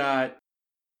 You got...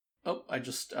 Oh, I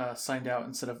just signed out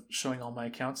instead of showing all my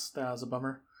accounts. That was a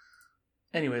bummer.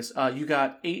 Anyways, you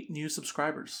got 8 new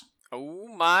subscribers. Oh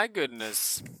my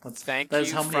goodness. Thank you,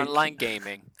 Frontline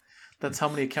Gaming. That's how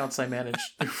many accounts I managed.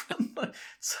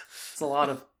 It's a lot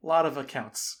of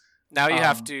accounts. Now you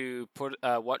have to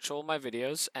watch all my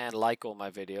videos and like all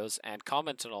my videos and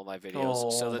comment on all my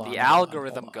videos so that the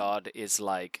algorithm god is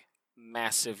like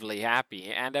massively happy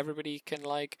and everybody can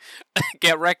like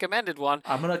get recommended one.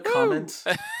 I'm gonna comment.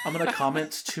 I'm gonna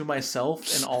comment to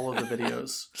myself in all of the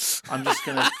videos. I'm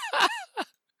gonna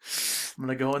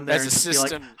go in there and just be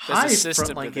like, "Hi,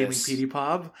 Frontline Gaming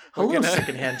PDPob. Hello,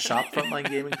 Secondhand Shop Frontline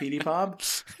Gaming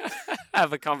PDPob."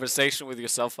 Have a conversation with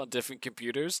yourself on different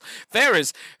computers. There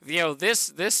is,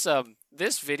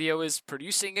 this video is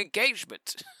producing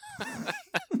engagement.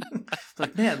 It's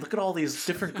like, man, look at all these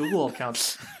different Google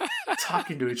accounts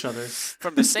talking to each other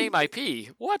from the same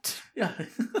IP. What? Yeah.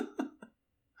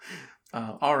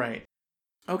 All right.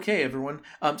 Okay, everyone.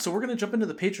 So we're going to jump into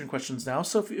the Patreon questions now.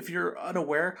 So if you're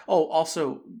unaware,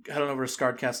 also head on over to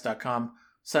scardcast.com,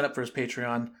 sign up for his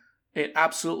Patreon. It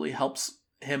absolutely helps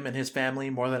him and his family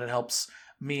more than it helps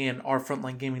me and our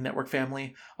Frontline Gaming Network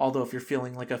family. Although if you're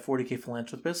feeling like a 40k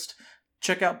philanthropist,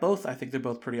 check out both. I think they're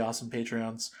both pretty awesome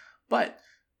Patreons. But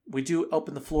we do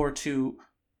open the floor to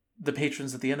the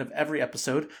patrons at the end of every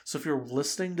episode. So if you're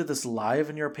listening to this live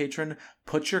and you're a patron,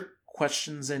 put your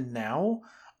questions in now,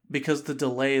 because the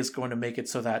delay is going to make it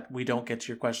so that we don't get to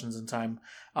your questions in time.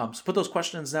 So put those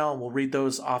questions now, and we'll read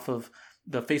those off of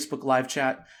the Facebook live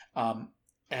chat,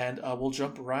 and we'll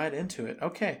jump right into it.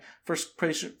 Okay, first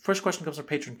question comes from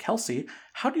patron Kelsey.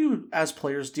 How do you, as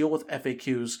players, deal with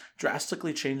FAQs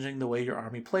drastically changing the way your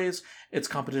army plays, its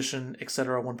competition,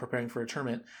 etc. when preparing for a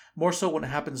tournament, more so when it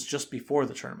happens just before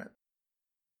the tournament?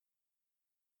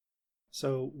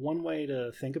 So one way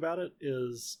to think about it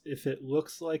is, if it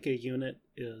looks like a unit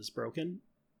is broken,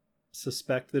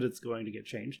 suspect that it's going to get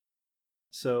changed.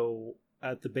 So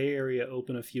at the Bay Area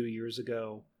Open a few years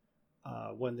ago,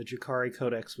 when the Drukhari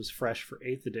Codex was fresh for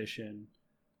 8th edition,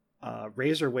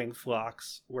 Razorwing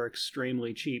flocks were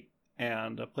extremely cheap,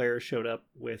 and a player showed up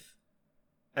with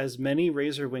as many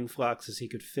Razorwing flocks as he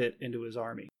could fit into his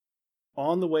army.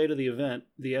 On the way to the event,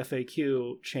 the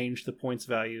FAQ changed the points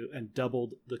value and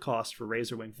doubled the cost for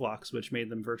Razorwing flocks, which made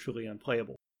them virtually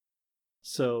unplayable.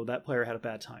 So that player had a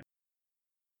bad time.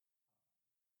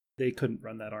 They couldn't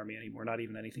run that army anymore, not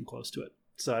even anything close to it.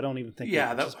 So I don't even think they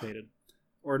participated.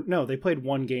 Or no, they played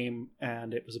one game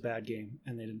and it was a bad game,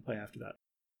 and they didn't play after that.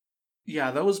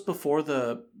 Yeah, that was before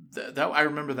that. I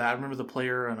remember that. I remember the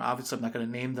player, and obviously I'm not going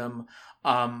to name them.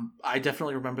 I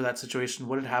definitely remember that situation.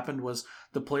 What had happened was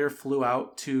the player flew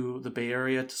out to the Bay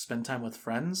Area to spend time with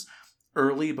friends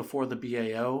early before the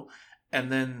BAO,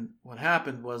 and then what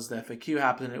happened was the FAQ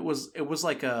happened. It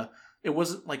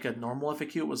wasn't like a normal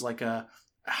FAQ. It was like a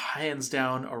hands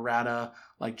down errata,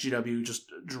 like GW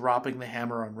just dropping the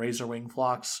hammer on Razorwing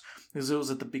flocks, because it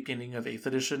was at the beginning of 8th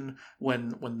edition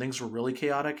when things were really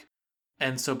chaotic.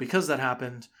 And so because that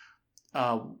happened,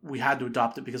 we had to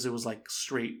adopt it because it was like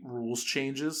straight rules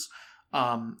changes.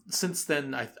 Since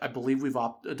then, I believe we've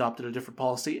adopted a different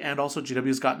policy, and also GW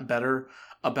has gotten better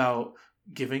about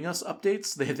giving us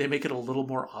updates. They make it a little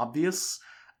more obvious.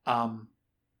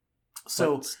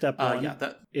 So but step one,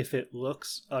 if it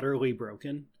looks utterly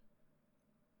broken,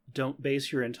 don't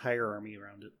base your entire army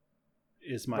around it.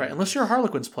 Is my right, unless you're a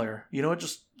Harlequins player, you know what?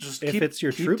 Just if keep, it's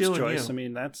your keep troops doing choice, you. I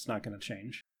mean, that's not going to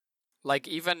change. Like,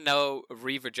 even though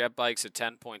Reaver jet bikes are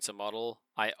 10 points a model,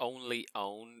 I only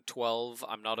own 12.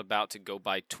 I'm not about to go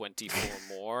buy 24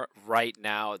 more right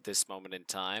now at this moment in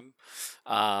time.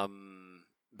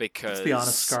 Because... Let's be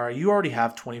honest, Scar, you already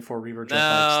have 24 Reaver jet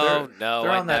bikes. They're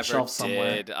on that shelf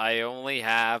somewhere. I only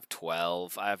have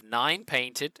 12. I have 9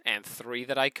 painted and 3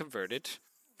 that I converted.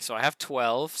 So I have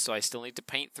 12, so I still need to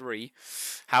paint 3.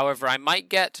 However, I might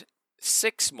get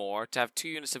 6 more to have 2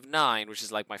 units of 9, which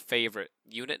is like my favorite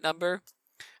unit number.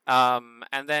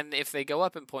 And then if they go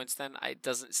up in points, then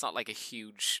it's not like a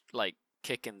huge like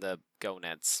kick in the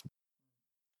gonads.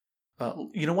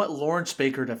 You know what? Lawrence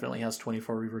Baker definitely has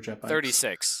 24 Reaver jet bikes.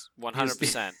 36,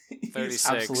 100%. 36.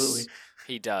 Absolutely.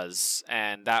 He does,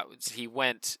 and he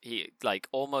like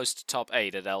almost top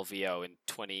 8 at LVO in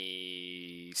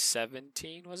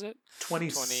 2017, was it?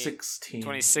 2016.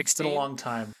 2016. It's been a long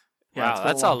time. Yeah, wow,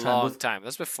 that's a long time.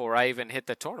 That's before I even hit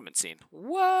the tournament scene.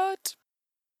 What?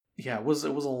 Yeah, it was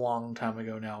a long time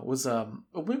ago now. It was maybe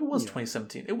it was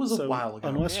 2017. It was a while ago.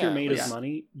 Unless you're made of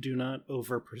money, do not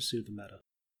over pursue the meta.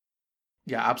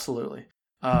 Yeah, absolutely.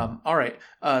 All right.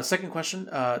 Second question.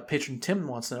 Patron Tim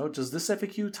wants to know: does this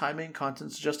FAQ timing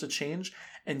content suggest a change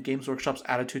in Games Workshop's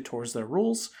attitude towards their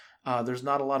rules? There's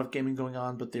not a lot of gaming going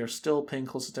on, but they are still paying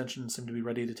close attention and seem to be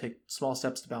ready to take small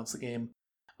steps to balance the game.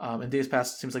 In days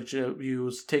past, it seems like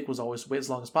GW's take was always wait as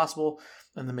long as possible,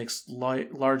 and then makes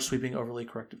large, sweeping, overly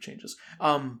corrective changes.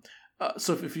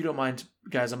 So if you don't mind,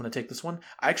 guys, I'm going to take this one.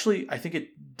 I think it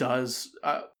does.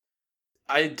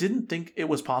 I didn't think it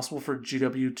was possible for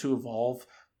GW to evolve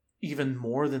even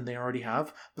more than they already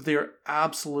have, but they are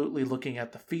absolutely looking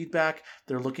at the feedback.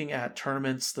 They're looking at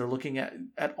tournaments. They're looking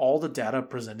at all the data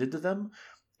presented to them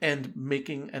and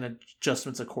making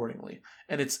adjustments accordingly.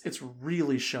 And it's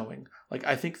really showing. Like,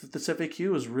 I think that this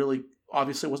FAQ is really,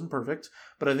 obviously it wasn't perfect,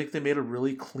 but I think they made a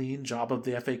really clean job of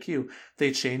the FAQ.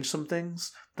 They changed some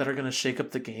things that are going to shake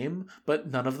up the game,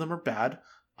 but none of them are bad.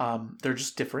 They're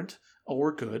just different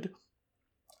or good.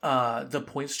 The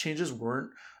points changes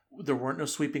there weren't no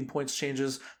sweeping points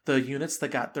changes. The units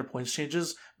that got their points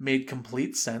changes made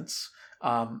complete sense.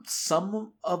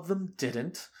 Some of them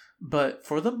didn't, but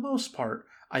for the most part,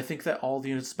 I think that all the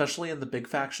units, especially in the big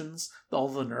factions, all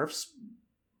the nerfs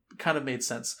kind of made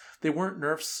sense. They weren't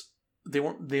nerfs.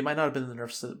 They might not have been the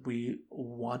nerfs that we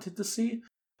wanted to see,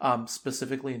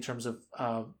 specifically in terms of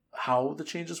how the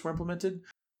changes were implemented.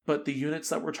 But the units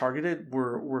that were targeted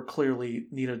were clearly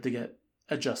needed to get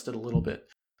adjusted a little bit.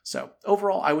 So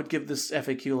overall, I would give this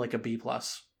FAQ like a B+,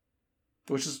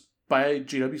 which is by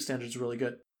GW standards really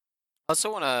good. I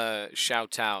also want to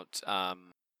shout out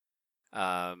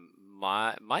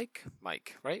Mike,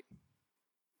 right?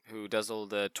 Who does all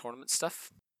the tournament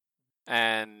stuff.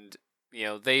 And,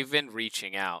 they've been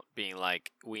reaching out, being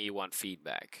like, we want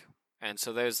feedback. And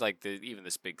so there's like even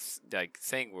this big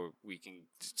thing where we can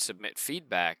submit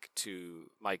feedback to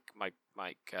Mike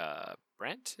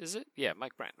Brandt, is it? Yeah,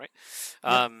 Mike Brandt, right?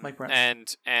 Mike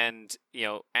Brandt. And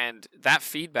that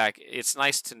feedback, it's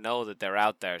nice to know that they're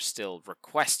out there still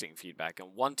requesting feedback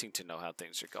and wanting to know how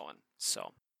things are going.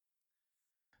 So,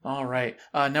 all right.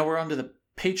 Now we're on to the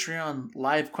Patreon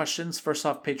live questions. First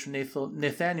off, patron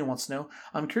Nathaniel wants to know: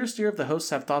 I'm curious to hear if the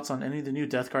hosts have thoughts on any of the new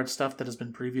Death Guard stuff that has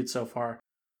been previewed so far.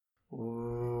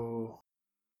 Ooh.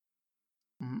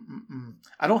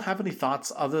 I don't have any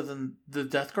thoughts other than the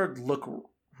Death Guard look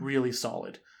really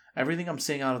solid. Everything I'm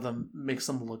seeing out of them makes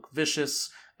them look vicious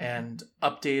and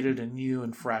updated and new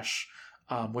and fresh,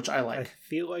 which I like. I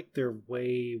feel like they're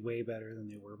way, way better than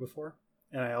they were before.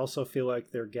 And I also feel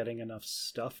like they're getting enough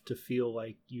stuff to feel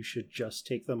like you should just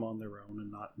take them on their own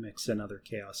and not mix in other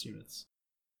Chaos units.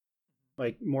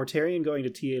 Like, Mortarion going to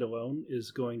T8 alone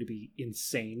is going to be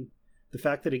insane. The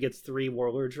fact that he gets 3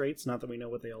 Warlord traits, not that we know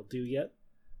what they all do yet.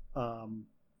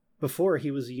 Before,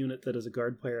 he was a unit that as a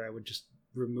guard player I would just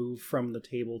remove from the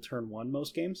table turn 1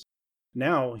 most games.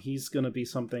 Now, he's going to be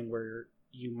something where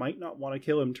you might not want to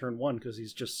kill him turn 1 because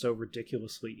he's just so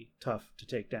ridiculously tough to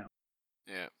take down.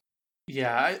 Yeah.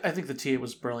 Yeah, I think the T8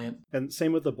 was brilliant. And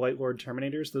same with the Blightlord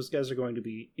Terminators. Those guys are going to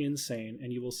be insane,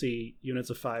 and you will see units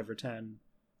of 5 or 10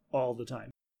 all the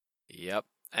time. Yep.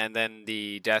 And then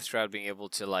the Death Shroud being able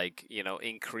to,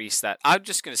 increase that. I'm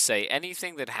just going to say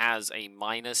anything that has a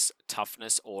minus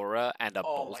toughness aura and a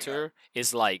bolter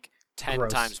is 10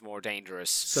 times more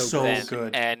dangerous than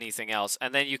good. Anything else.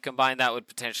 And then you combine that with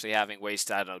potentially having ways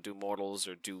to, do mortals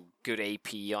or do good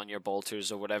AP on your bolters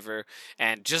or whatever.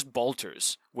 And just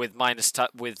bolters with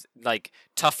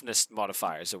toughness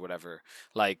modifiers or whatever.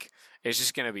 It's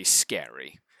just going to be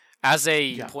scary. As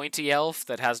a pointy elf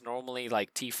that has normally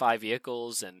T5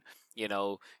 vehicles and,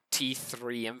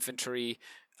 T3 infantry,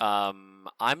 I'm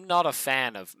not a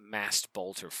fan of massed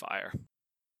bolter fire.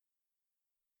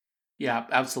 Yeah,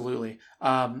 absolutely.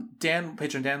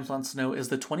 Patron Dan wants to know, is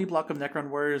the 20 block of Necron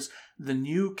Warriors the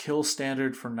new kill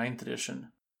standard for 9th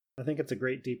edition? I think it's a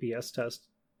great DPS test.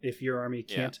 If your army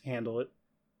can't handle it,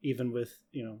 even with,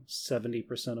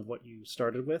 70% of what you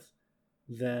started with,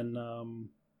 then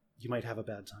you might have a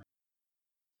bad time.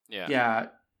 Yeah.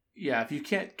 If you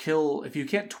can't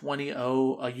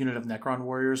 20-0 a unit of Necron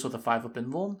warriors with a 5-up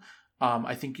invuln,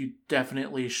 I think you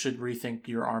definitely should rethink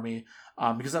your army,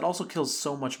 because that also kills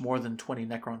so much more than 20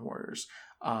 Necron warriors.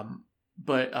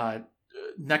 But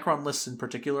Necron lists in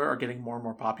particular are getting more and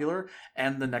more popular,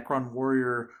 and the Necron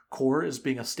warrior core is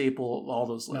being a staple of all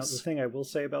those lists. Now, the thing I will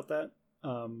say about that,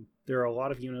 there are a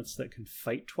lot of units that can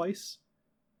fight twice,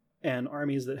 and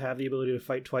armies that have the ability to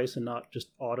fight twice and not just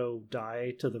auto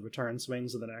die to the return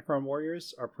swings of the Necron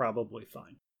warriors are probably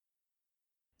fine.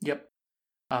 Yep.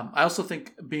 I also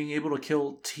think being able to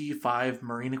kill T5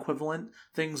 Marine equivalent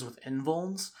things with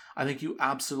invulns, I think you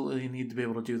absolutely need to be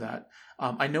able to do that.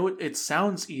 I know it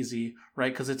sounds easy,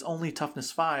 right? Because it's only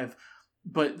toughness 5,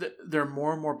 but there are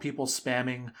more and more people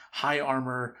spamming high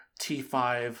armor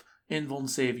T5 invuln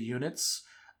save units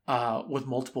with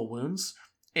multiple wounds,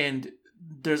 and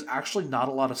there's actually not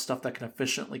a lot of stuff that can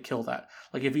efficiently kill that.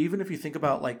 Like even if you think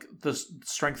about like the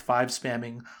strength 5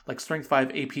 spamming, like strength 5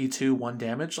 AP2 1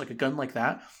 damage, like a gun like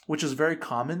that, which is very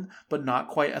common but not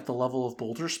quite at the level of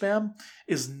bolter spam,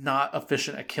 is not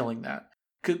efficient at killing that.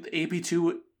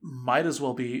 AP2 might as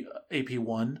well be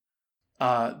AP1.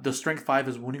 The strength 5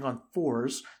 is wounding on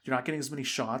 4s. You're not getting as many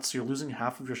shots. You're losing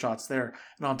half of your shots there.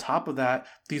 And on top of that,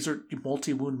 these are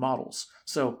multi-wound models.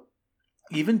 So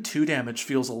even 2 damage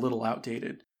feels a little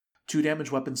outdated. 2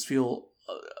 damage weapons feel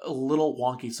a little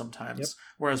wonky sometimes. Yep.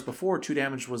 Whereas before, 2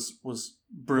 damage was brilliant.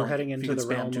 We're heading into the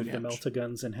realm of the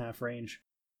Meltaguns in half range.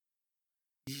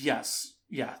 Yes.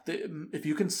 Yeah. If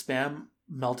you can spam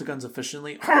Meltaguns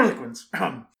efficiently, Harlequins,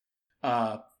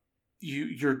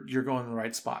 you're going in the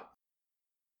right spot.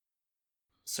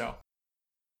 So,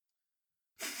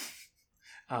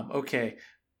 okay.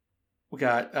 We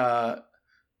got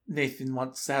Nathan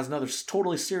has another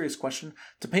totally serious question: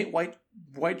 to paint white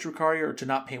Drukhari or to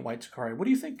not paint white Drukhari? What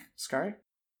do you think, Skari?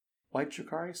 White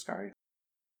Drukhari, Skari?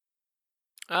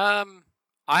 I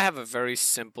have a very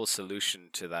simple solution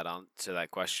to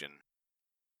that question.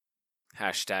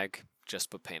 Hashtag just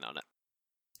put paint on it.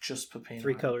 Just put paint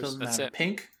 3 on colors. It. Doesn't That's matter. it.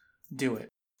 Pink, do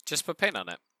it. Just put paint on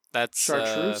it. That's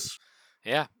chartreuse.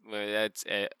 Yeah,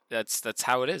 that's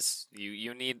how it is.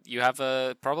 You have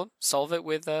a problem, solve it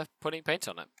with putting paint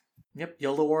on it. Yep,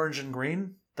 yellow, orange, and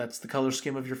green. That's the color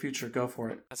scheme of your future. Go for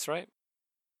it. That's right.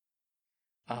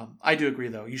 I do agree,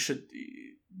 though. You should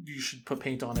put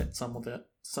paint on it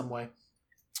some way.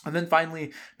 And then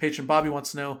finally, patron Bobby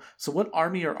wants to know: so what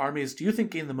army or armies do you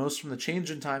think gained the most from the change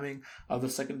in timing of the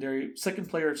second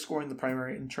player scoring the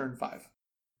primary in turn 5?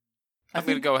 I'm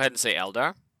going to go ahead and say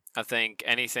Eldar. I think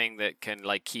anything that can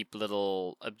like keep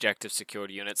little objective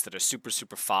secured units that are super,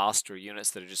 super fast, or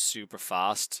units that are just super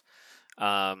fast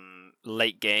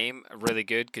late game are really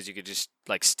good, because you could just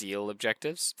like steal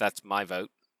objectives. That's my vote.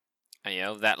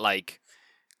 And that like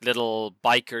little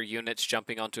biker units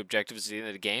jumping onto objectives at the end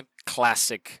of the game.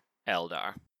 Classic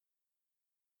Eldar.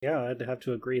 Yeah, I'd have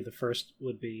to agree. The first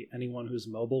would be anyone who's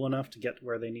mobile enough to get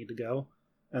where they need to go.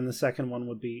 And the second one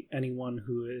would be anyone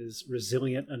who is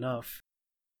resilient enough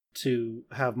to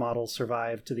have models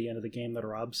survive to the end of the game that are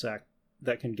OBSEC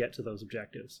that can get to those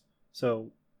objectives.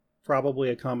 So probably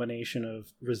a combination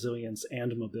of resilience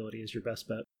and mobility is your best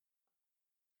bet.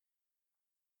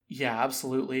 Yeah,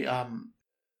 absolutely.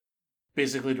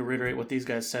 Basically, to reiterate what these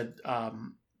guys said,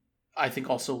 I think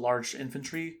also large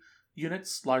infantry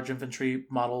units, large infantry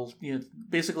models,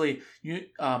 basically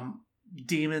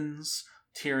demons,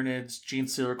 Tyranids,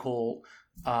 Genestealer Cult,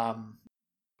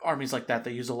 armies like that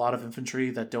use a lot of infantry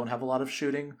that don't have a lot of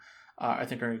shooting, I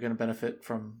think are going to benefit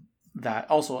from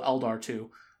that. Also Eldar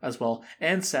too, as well.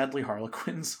 And sadly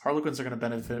Harlequins. Harlequins are going to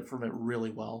benefit from it really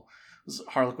well.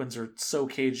 Harlequins are so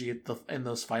cagey in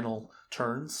those final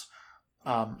turns,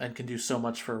 and can do so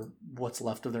much for what's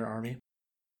left of their army.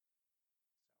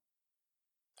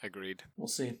 Agreed. We'll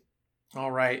see.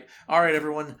 All right,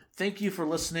 everyone. Thank you for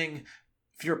listening.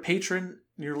 If you're a patron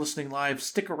and you're listening live,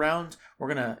 stick around.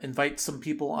 We're going to invite some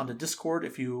people onto Discord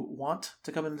if you want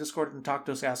to come in Discord and talk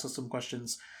to us, ask us some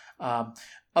questions. Other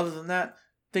than that,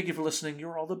 thank you for listening.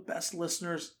 You're all the best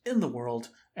listeners in the world.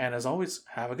 And as always,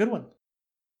 have a good one.